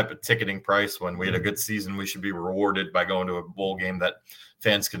type of ticketing price. When we had a good season, we should be rewarded by going to a bowl game that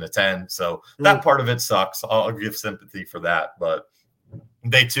fans can attend. So that part of it sucks. I'll give sympathy for that. But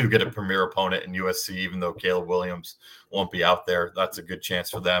they, too, get a premier opponent in USC, even though Caleb Williams won't be out there. That's a good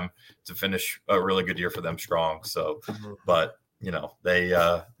chance for them to finish a really good year for them strong. So, but,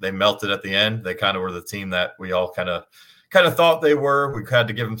 they melted at the end. They kind of were the team that we all kind of thought they were. We had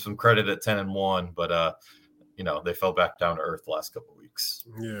to give them some credit at 10-1, but, they fell back down to earth the last couple of weeks.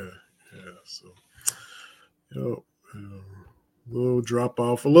 Yeah. So, little drop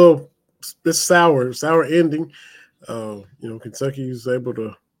off, a little bit sour ending. Kentucky was able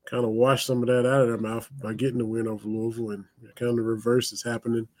to kind of wash some of that out of their mouth by getting the win over Louisville, and kind of the reverse is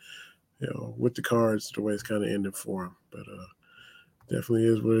happening, with the Cards, the way it's kind of ended for them. But definitely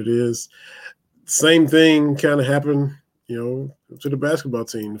is what it is. Same thing kind of happened, to the basketball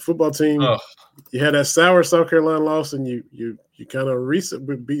team. The football team, you had that sour South Carolina loss, and you kind of reset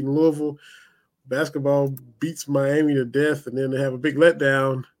with beating Louisville. Basketball beats Miami to death, and then they have a big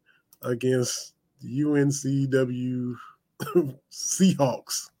letdown against UNCW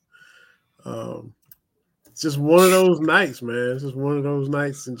Seahawks. It's just one of those nights, man. It's just one of those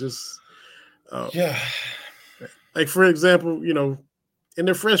nights, and just like, for example, and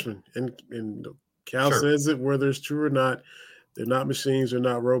they're freshmen, and Cal says it, whether it's true or not. They're not machines. They're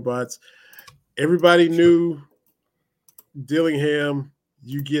not robots. Everybody knew Dillingham.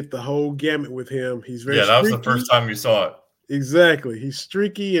 You get the whole gamut with him. He's very that streaky. Was the first time you saw it. Exactly. He's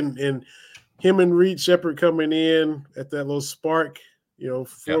streaky, and him and Reed Shepherd coming in at that little spark,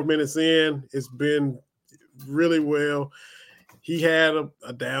 4 minutes in, it's been really well. He had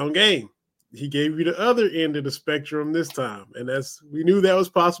a down game. He gave you the other end of the spectrum this time, and we knew that was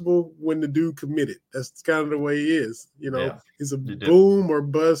possible when the dude committed. That's kind of the way he is. He's a boom or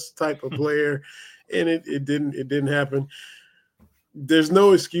bust type of player, and it didn't happen. There's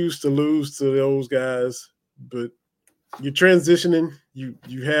no excuse to lose to those guys, but you're transitioning. You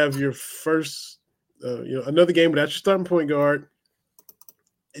have your first, another game without your starting point guard.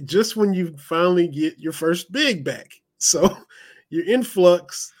 Just when you finally get your first big back, so you're in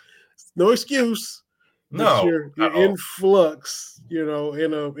flux. No excuse. No, you're in flux. In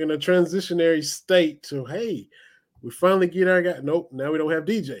a transitionary state. So hey, we finally get our guy. Nope, now we don't have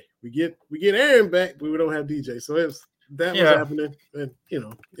DJ. We get Aaron back, but we don't have DJ. So that was happening.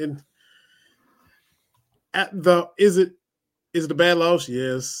 And, is it a bad loss?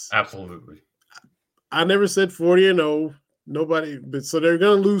 Yes. Absolutely. I never said 40-0. Nobody, but so they're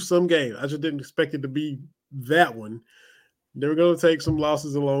going to lose some game. I just didn't expect it to be that one. They were going to take some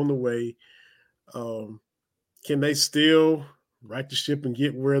losses along the way. Can they still right the ship and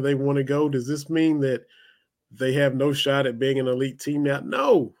get where they want to go? Does this mean that they have no shot at being an elite team now?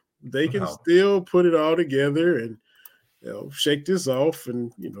 No, they can still put it all together and shake this off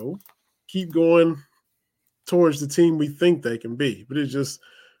and keep going towards the team we think they can be. But it's just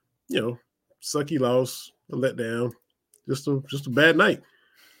sucky loss, a letdown, just a bad night.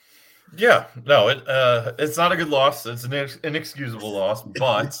 Yeah, no, it's not a good loss. It's an inexcusable loss,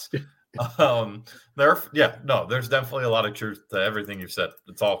 but there's definitely a lot of truth to everything you've said.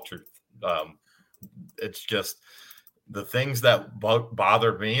 It's all truth. It's just the things that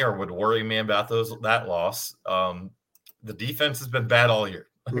bothered me or would worry me about that loss. The defense has been bad all year.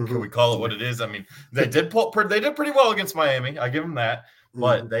 Mm-hmm. Can we call it what it is? I mean, they did pretty well against Miami. I give them that.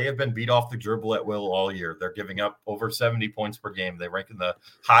 But they have been beat off the dribble at will all year. They're giving up over 70 points per game. They rank in the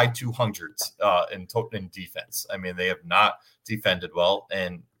high 200s in defense. I mean, they have not defended well,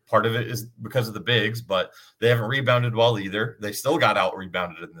 and part of it is because of the bigs, but they haven't rebounded well either. They still got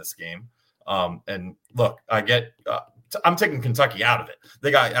out-rebounded in this game. And look, I'm taking Kentucky out of it. They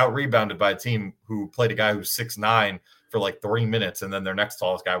got out-rebounded by a team who played a guy who's 6'9", for like 3 minutes, and then their next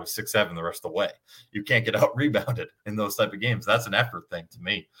tallest guy was 6'7" the rest of the way. You can't get out rebounded in those type of games. That's an effort thing to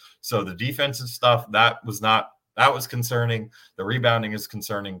me. So the defensive stuff, that was concerning. The rebounding is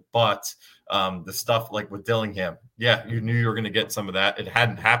concerning, but the stuff like with Dillingham, you knew you were going to get some of that. It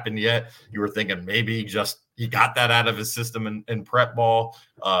hadn't happened yet. You were thinking maybe he got that out of his system in prep ball.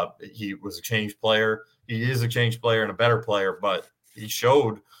 He was a changed player. He is a changed player and a better player, but he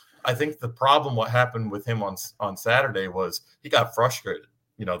showed. I think the problem, what happened with him on Saturday was he got frustrated.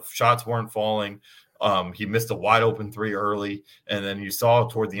 Shots weren't falling. He missed a wide open 3 early. And then you saw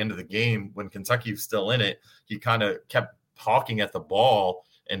toward the end of the game when Kentucky was still in it, he kind of kept hawking at the ball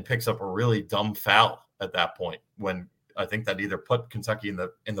and picks up a really dumb foul at that point when I think that either put Kentucky in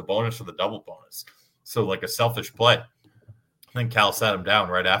the bonus or the double bonus. So like a selfish play. I think Cal sat him down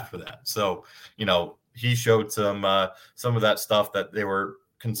right after that. So, he showed some of that stuff that they were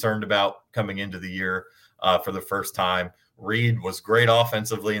concerned about coming into the year for the first time. Reed was great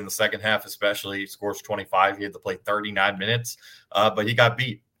offensively in the second half, especially. He scores 25. He had to play 39 minutes, but he got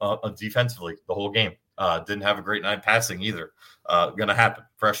beat defensively the whole game. Didn't have a great night passing either. Going to happen,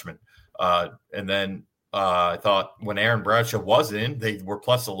 freshman. And then I thought when Aaron Bradshaw was in, they were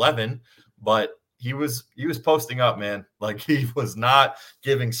plus 11, but he was posting up, man. Like he was not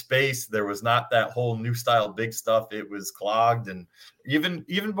giving space. There was not that whole new style big stuff. It was clogged. And even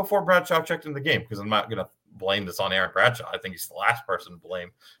before Bradshaw checked in the game, because I'm not going to blame this on Aaron Bradshaw. I think he's the last person to blame.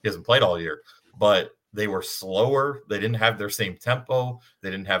 He hasn't played all year, but they were slower. They didn't have their same tempo.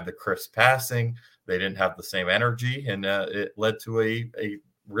 They didn't have the crisp passing. They didn't have the same energy. And it led to a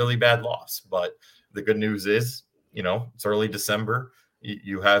really bad loss. But the good news is, it's early December.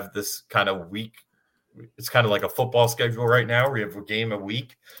 You have this kind of week. It's kind of like a football schedule right now where you have a game a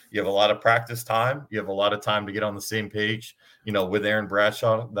week. You have a lot of practice time. You have a lot of time to get on the same page, with Aaron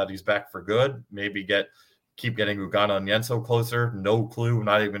Bradshaw, that he's back for good. Maybe keep getting Ugonna and Yenso closer. No clue. I'm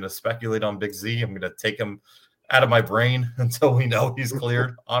not even going to speculate on Big Z. I'm going to take him out of my brain until we know he's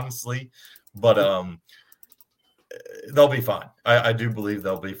cleared, honestly. But they'll be fine. I do believe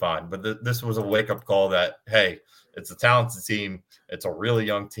they'll be fine. But this was a wake-up call that, hey, it's a talented team. It's a really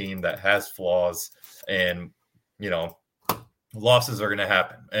young team that has flaws. And, losses are going to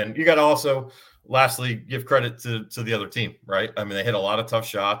happen. And you got to also, lastly, give credit to the other team, right? I mean, they hit a lot of tough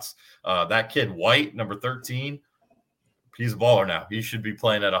shots. That kid, White, number 13, he's a baller now. He should be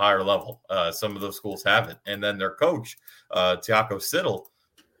playing at a higher level. Some of those schools haven't. And then their coach, Tiago Siddle,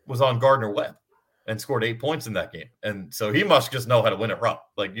 was on Gardner Webb and scored 8 points in that game. And so he must just know how to win it rough.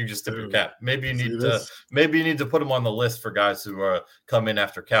 Like you just tip your cap. Maybe you need to put him on the list for guys who come in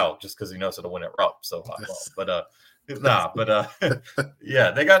after Cal just because he knows how to win it rough. So, yeah, but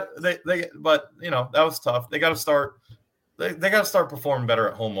that was tough. They got to start. They got to start performing better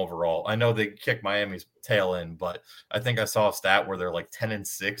at home overall. I know they kicked Miami's tail in, but I think I saw a stat where they're like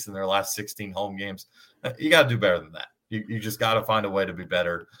 10-6 in their last 16 home games. You got to do better than that. You just got to find a way to be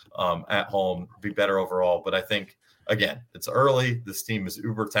better at home, be better overall. But I think, again, it's early. This team is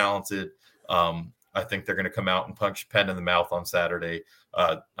uber talented. I think they're going to come out and punch Penn in the mouth on Saturday.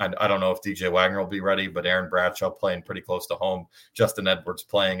 I don't know if DJ Wagner will be ready, but Aaron Bradshaw playing pretty close to home. Justin Edwards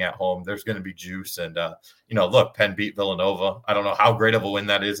playing at home. There's going to be juice. And, look, Penn beat Villanova. I don't know how great of a win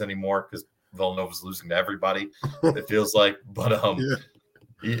that is anymore because Villanova's losing to everybody. It feels like, but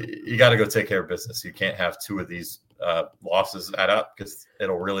you got to go take care of business. You can't have two of these losses add up because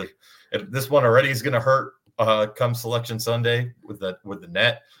it'll really. This one already is going to hurt come Selection Sunday with the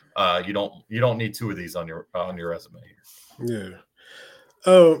net. You don't need two of these on your resume here. Yeah.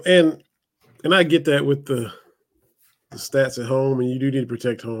 Oh, and I get that with the stats at home, and you do need to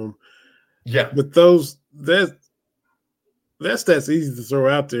protect home. Yeah, but that stat's easy to throw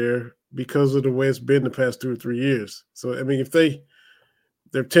out there because of the way it's been the past 2 or 3 years. So I mean, if they're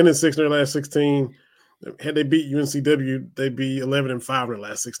 10-6 in their last 16, had they beat UNCW, they'd be 11-5 in their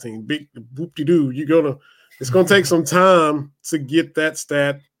last 16. Big whoop-de-doo. It's gonna take some time to get that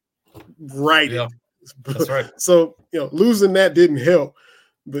stat right. Yeah, that's right. So losing that didn't help,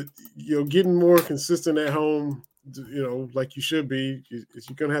 but getting more consistent at home, like you should be, is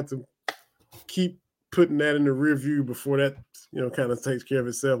you're gonna have to keep putting that in the rear view before that kind of takes care of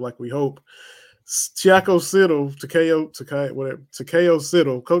itself, like we hope. Takeo Siddle,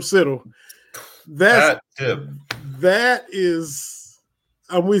 Coach Siddle. That is,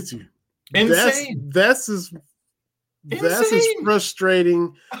 I'm with you. Insane. That's as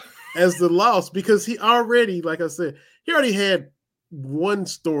frustrating as the loss, because he already, like I said, he already had one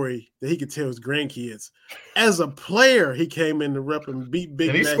story that he could tell his grandkids. As a player, he came in the rep and beat Big.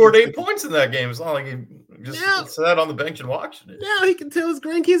 And he scored 8 points in that game. It's not like he just sat on the bench and watched it. Now he can tell his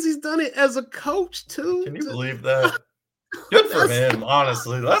grandkids he's done it as a coach too. Can you believe that? Good for him,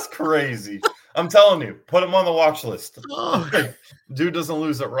 honestly. That's crazy. I'm telling you, put him on the watch list. Dude doesn't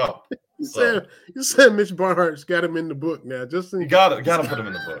lose at Rupp. You said Mitch Barnhart's got him in the book now. You got to put him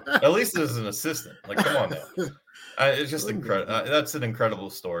in the book. At least as an assistant. Like, come on now. It's just incredible. That's an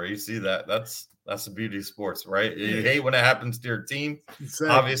incredible story. You see that? That's the beauty of sports, right? You hate when it happens to your team,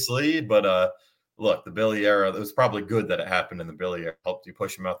 obviously. But look, the Billy era. It was probably good that it happened in the Billy era. Helped you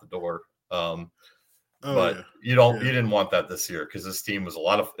push him out the door. You didn't want that this year, because this team was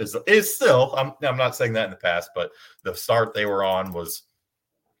is still. I'm not saying that in the past, but the start they were on was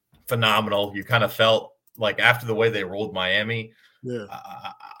phenomenal. You kind of felt like after the way they rolled Miami. Yeah,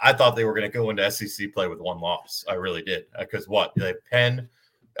 I thought they were going to go into SEC play with one loss. I really did, because they Penn.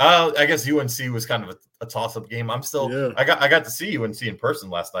 I guess UNC was kind of a toss-up game. I got to see UNC in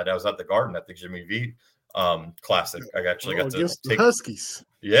person last night. I was at the Garden at the Jimmy V Classic. I actually got to against the Huskies.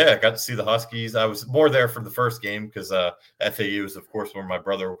 Yeah, I got to see the Huskies. I was more there for the first game because FAU is, of course, where my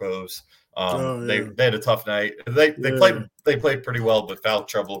brother goes. They had a tough night. They played pretty well, but foul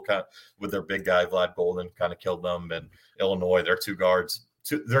trouble kind of with their big guy Vlad Golden kind of killed them. And Illinois, their two guards,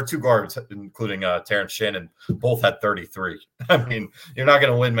 including Terrence Shannon, both had 33. I mean, you're not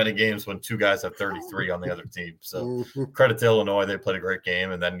going to win many games when two guys have 33 on the other team. So credit to Illinois, they played a great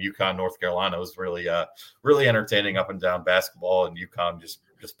game. And then UConn, North Carolina was really really entertaining up and down basketball, and UConn just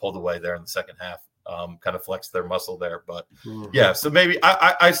pulled away there in the second half. Kind of flexed their muscle there. But yeah, so maybe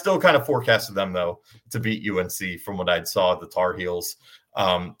I still kind of forecasted them, though, to beat UNC from what I saw the Tar Heels.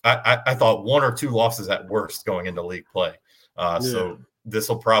 I thought 1 or 2 losses at worst going into league play. So this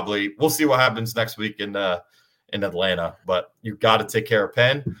will we'll see what happens next week in Atlanta. But you got to take care of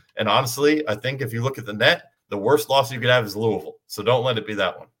Penn. And honestly, I think if you look at the net, the worst loss you could have is Louisville. So don't let it be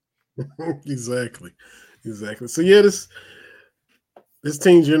that one. Exactly. So yeah, this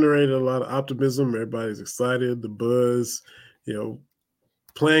team generated a lot of optimism. Everybody's excited. The buzz,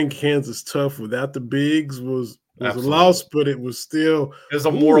 playing Kansas tough without the bigs was a loss, but it was still – it was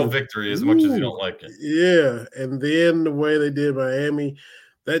a moral victory as much as you don't like it. Yeah, and then the way they did Miami,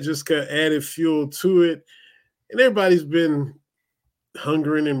 that just got added fuel to it. And everybody's been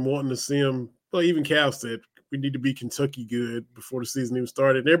hungering and wanting to see them. Well, even Cal said, we need to be Kentucky good before the season even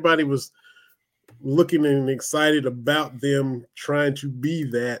started. And everybody was – looking and excited about them trying to be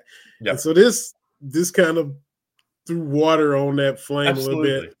that. Yep. And so this kind of threw water on that flame a little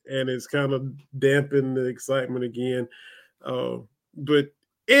bit, and it's kind of dampened the excitement again. But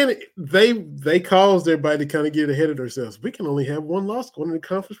they caused everybody to kind of get ahead of themselves. We can only have one loss going into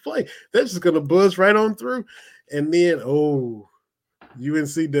conference play. That's just going to buzz right on through. And then, UNCW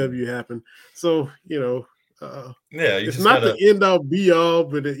happened. So, it's not the end all be all,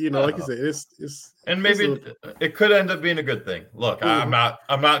 but like you said, it's and maybe it could end up being a good thing. Look, I'm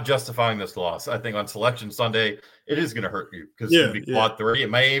not justifying this loss. I think on Selection Sunday it is going to hurt you because it's going to be quad 3. It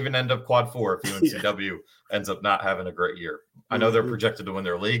may even end up quad 4 if UNCW ends up not having a great year. I know they're projected to win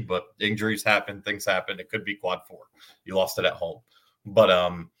their league, but injuries happen, things happen. It could be quad 4. You lost it at home,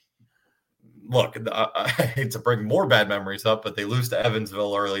 but look, I hate to bring more bad memories up, but they lose to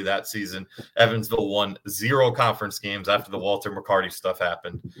Evansville early that season. Evansville won 0 conference games after the Walter McCarty stuff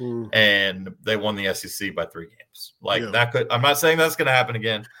happened, and they won the SEC by 3 games. That I'm not saying that's going to happen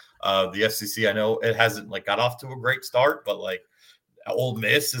again. The SEC, I know it hasn't got off to a great start, but Ole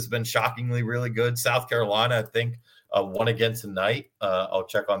Miss has been shockingly really good. South Carolina, I think, won again tonight. I'll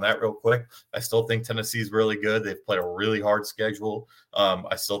check on that real quick. I still think Tennessee's really good. They've played a really hard schedule.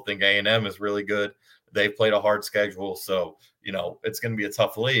 I still think A&M is really good. They've played a hard schedule, so it's going to be a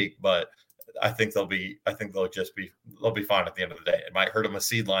tough league, but I think they'll be fine at the end of the day. It might hurt them a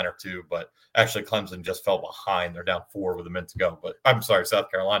seed line or two, but actually Clemson just fell behind. They're down 4 with a minute to go. But I'm sorry,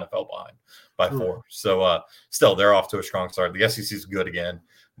 South Carolina fell behind by 4. So still, they're off to a strong start. The SEC is good again,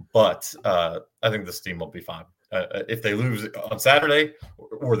 but I think this team will be fine. If they lose on Saturday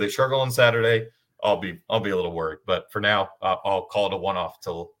or they struggle on Saturday, I'll be a little worried. But for now, I'll call it a one-off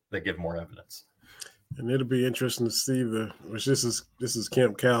till they give more evidence. And it'll be interesting to see which this is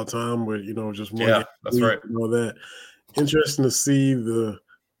Camp Cal time where just one game that's right. And all that. Interesting to see the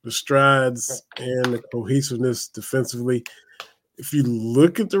strides and the cohesiveness defensively. If you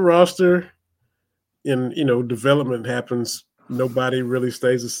look at the roster, and development happens, nobody really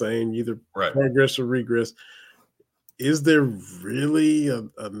stays the same, either progress or regress. Is there really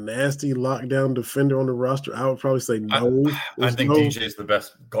a nasty lockdown defender on the roster? I would probably say no. I think DJ is the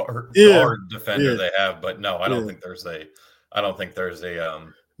best guard defender they have, but no, I don't think there's a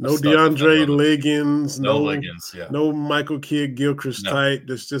no DeAndre Liggins, no Michael Kidd-Gilchrist type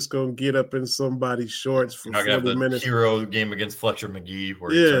that's just gonna get up in somebody's shorts for 40 minutes. Hero game against Fletcher McGee where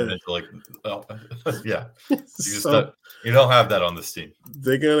he turned into you don't have that on this team.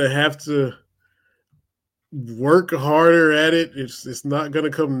 They're gonna have to work harder at it. It's not going to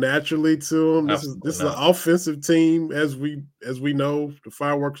come naturally to them. This is an offensive team, as we know. The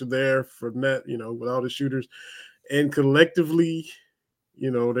fireworks are there for net, with all the shooters, and collectively,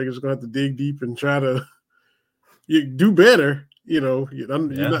 they're just going to have to dig deep and try to do better.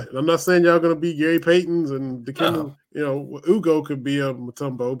 I'm not saying y'all going to be Gary Payton's and the Kendall. Ugo could be a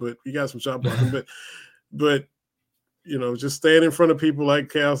Mutombo, but you got some shot blocking. but just stand in front of people like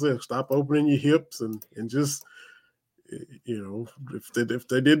Cal said, stop opening your hips and just, if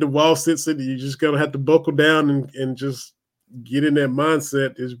they did the wall sit, you just going to have to buckle down and just get in that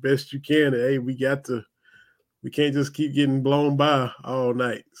mindset as best you can. Hey, we can't just keep getting blown by all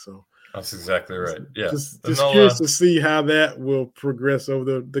night. So that's exactly right. Yeah. Just curious to see how that will progress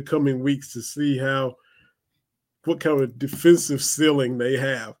over the coming weeks, to see what kind of defensive ceiling they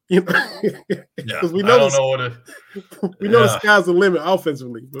have, because we know the sky's the limit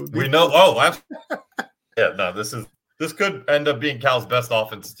offensively. We know. This could end up being Cal's best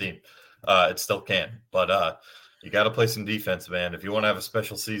offensive team. It still can, but you got to play some defense, man. If you want to have a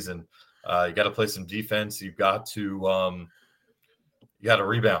special season, you got to play some defense. You got to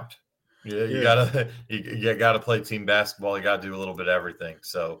rebound. You got to play team basketball. You got to do a little bit of everything.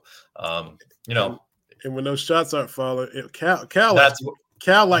 So, And when those shots aren't falling, Cal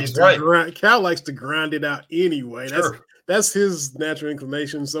likes to grind it out anyway. Sure. That's his natural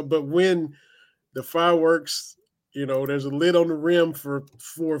inclination. So, but when the fireworks, there's a lid on the rim for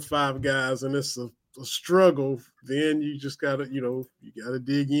 4 or 5 guys, and it's a struggle, then you just gotta, you gotta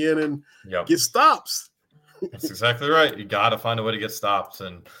dig in and get stops. That's exactly right. You got to find a way to get stops,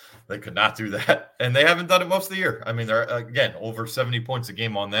 and they could not do that. And they haven't done it most of the year. I mean, they're, again, over 70 points a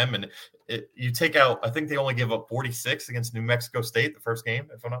game on them. And you take out, I think they only gave up 46 against New Mexico State the first game,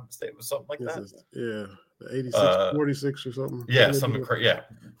 if I'm not mistaken. It was something like that. The 86-46 or something. Yeah, something crazy. Yeah.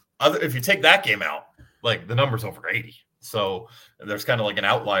 If you take that game out, the number's over 80. So there's kind of an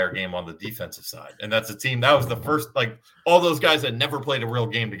outlier game on the defensive side. And that's a team that was the first, all those guys had never played a real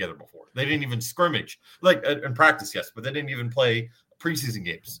game together before. They didn't even scrimmage, in practice, yes, but they didn't even play preseason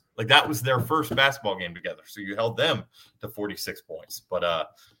games. That was their first basketball game together. So you held them to 46 points. But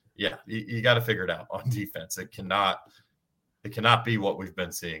you got to figure it out on defense. It cannot be what we've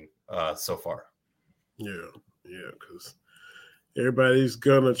been seeing so far. Yeah, because everybody's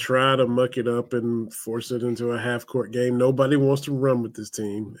gonna try to muck it up and force it into a half-court game. Nobody wants to run with this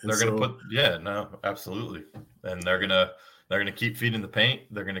team. And they're gonna absolutely, and they're gonna keep feeding the paint.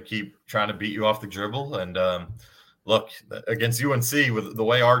 They're gonna keep trying to beat you off the dribble. And look, against UNC with the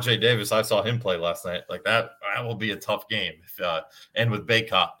way RJ Davis, I saw him play last night. That will be a tough game. And with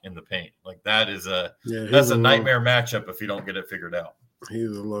Baycott in the paint, that's a nightmare matchup if you don't get it figured out.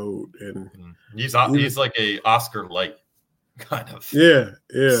 He's a load, and he's like a Oscar light kind of. Yeah.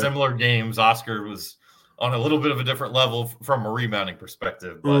 Similar games. Oscar was on a little bit of a different level from a rebounding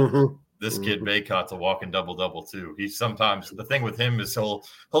perspective, but this kid Baycott's a walking double-double too. He sometimes, the thing with him is he'll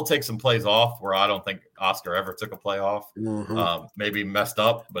take some plays off where I don't think Oscar ever took a play off. Maybe messed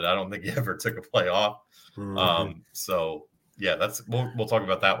up, but I don't think he ever took a play off. So yeah, we'll talk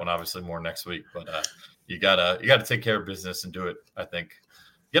about that one obviously more next week. But you gotta take care of business and do it, I think,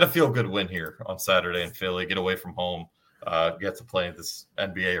 get a feel-good win here on Saturday in Philly, get away from home, get to play in this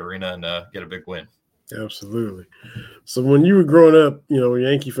NBA arena and get a big win. Absolutely. So when you were growing up,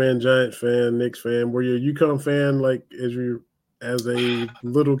 Yankee fan, Giant fan, Knicks fan, were you a UConn fan like as a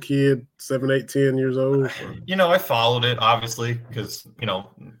little kid, 7, 8, 10 years old? I followed it, obviously, because,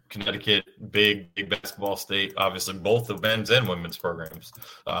 Connecticut, big basketball state, obviously both the men's and women's programs,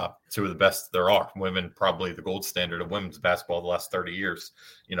 two of the best there are. Women, probably the gold standard of women's basketball the last 30 years,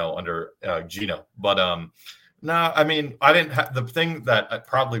 under Gino. But no, I mean, I didn't have the thing that I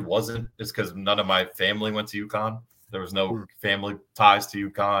probably wasn't is because none of my family went to UConn. There was no family ties to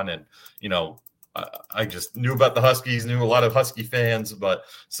UConn. And, I just knew about the Huskies, knew a lot of Husky fans. But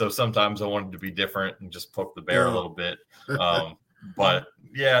so sometimes I wanted to be different and just poke the bear a little bit. But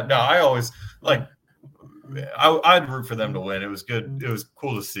yeah, no, I always I'd root for them to win. It was good. It was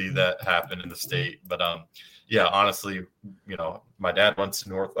cool to see that happen in the state. But yeah, honestly, my dad went to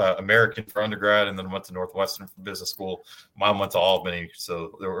North American for undergrad and then went to Northwestern for business school. Mom went to Albany,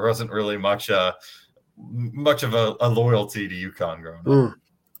 so there wasn't really much of a loyalty to UConn growing up.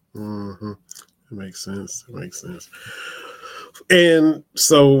 Mm-hmm. That makes sense. And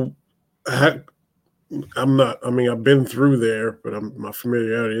so I've been through there, but my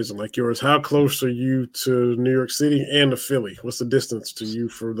familiarity isn't like yours. How close are you to New York City and to Philly? What's the distance to you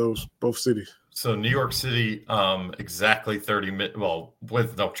for those both cities? So New York City, exactly 30 minutes. Well,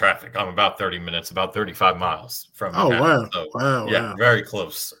 with no traffic, I'm about 30 minutes, about 35 miles from. Oh, wow. So, Wow. Very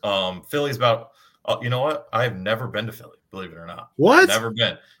close. Philly's about, you know what? I have never been to Philly, believe it or not. What? Never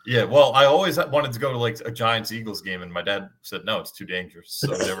been. Yeah. Well, I always wanted to go to like a Giants-Eagles game, and my dad said, no, it's too dangerous.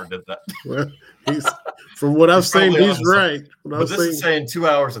 So I never did that. Well, from what I've seen, he's right. But this is saying 2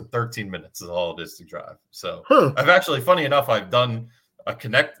 hours and 13 minutes is all it is to drive. So I've actually, funny enough, I've done a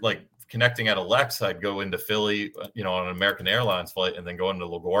connecting at Alex. I'd go into Philly, on an American Airlines flight and then go into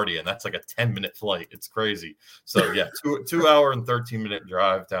LaGuardia, and that's like a 10-minute flight. It's crazy. So yeah, 2 hour and 13-minute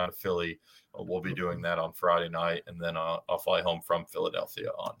drive down to Philly. We'll be doing that on Friday night, and then I'll fly home from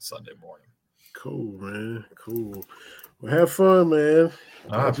Philadelphia on Sunday morning. Cool, man. Cool. Well, have fun, man.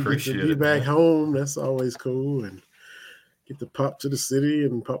 I appreciate it. Be back home. That's always cool, and get to pop to the city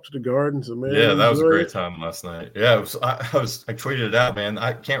and pop to the Gardens. So, man, yeah, that was a great time last night. Yeah, I tweeted it out, man.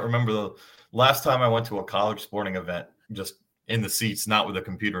 I can't remember the last time I went to a college sporting event just in the seats, not with a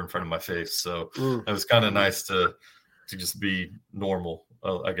computer in front of my face. So it was kind of nice to just be normal.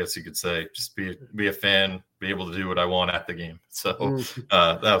 I guess you could say, just be a fan, be able to do what I want at the game. So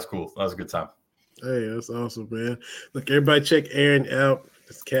that was cool. That was a good time. Hey, that's awesome, man. Look, everybody check Aaron out.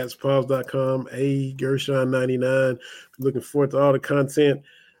 It's catspaws.com, Gershon99. Looking forward to all the content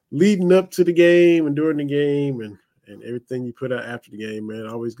leading up to the game and during the game and everything you put out after the game, man.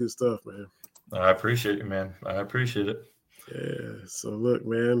 Always good stuff, man. I appreciate you, man. I appreciate it. Yeah. So look,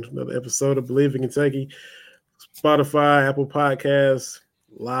 man, another episode of Believe in Kentucky. Spotify, Apple Podcasts,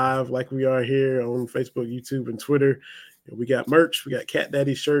 live like we are here on Facebook, YouTube, and Twitter. And we got merch. We got Cat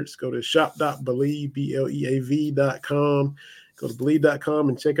Daddy shirts. Go to shop.believe, BLEAV.com. Go to believe.com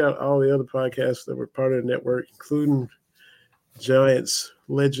and check out all the other podcasts that were part of the network, including Giants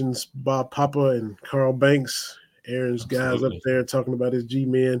legends Bob Papa and Carl Banks. Aaron's guys up there talking about his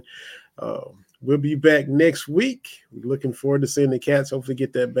G-men. We'll be back next week. We're looking forward to seeing the Cats hopefully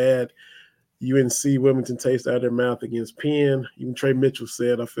get that bad UNC-Wilmington taste out of their mouth against Penn. Even Trey Mitchell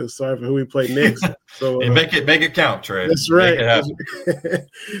said, I feel sorry for who we play next. So make it count, Trey. That's right.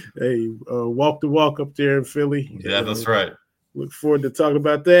 Hey, walk the walk up there in Philly. Yeah, that's right. Look forward to talking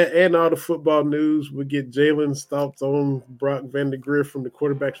about that and all the football news. We'll get Jalen's thoughts on Brock Vandagriff from the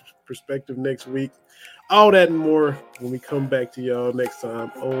quarterback's perspective next week. All that and more when we come back to y'all next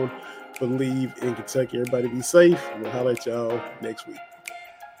time on Believe in Kentucky. Everybody be safe. We'll holler at y'all next week.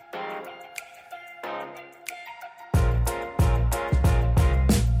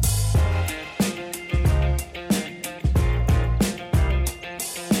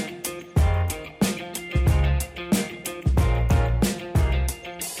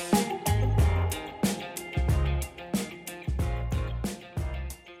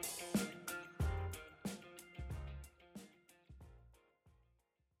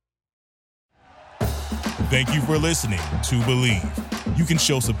 Thank you for listening to Believe. You can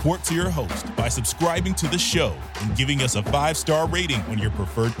show support to your host by subscribing to the show and giving us a 5-star rating on your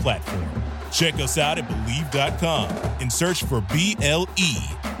preferred platform. Check us out at Believe.com and search for BLEAV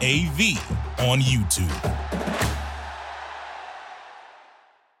on YouTube.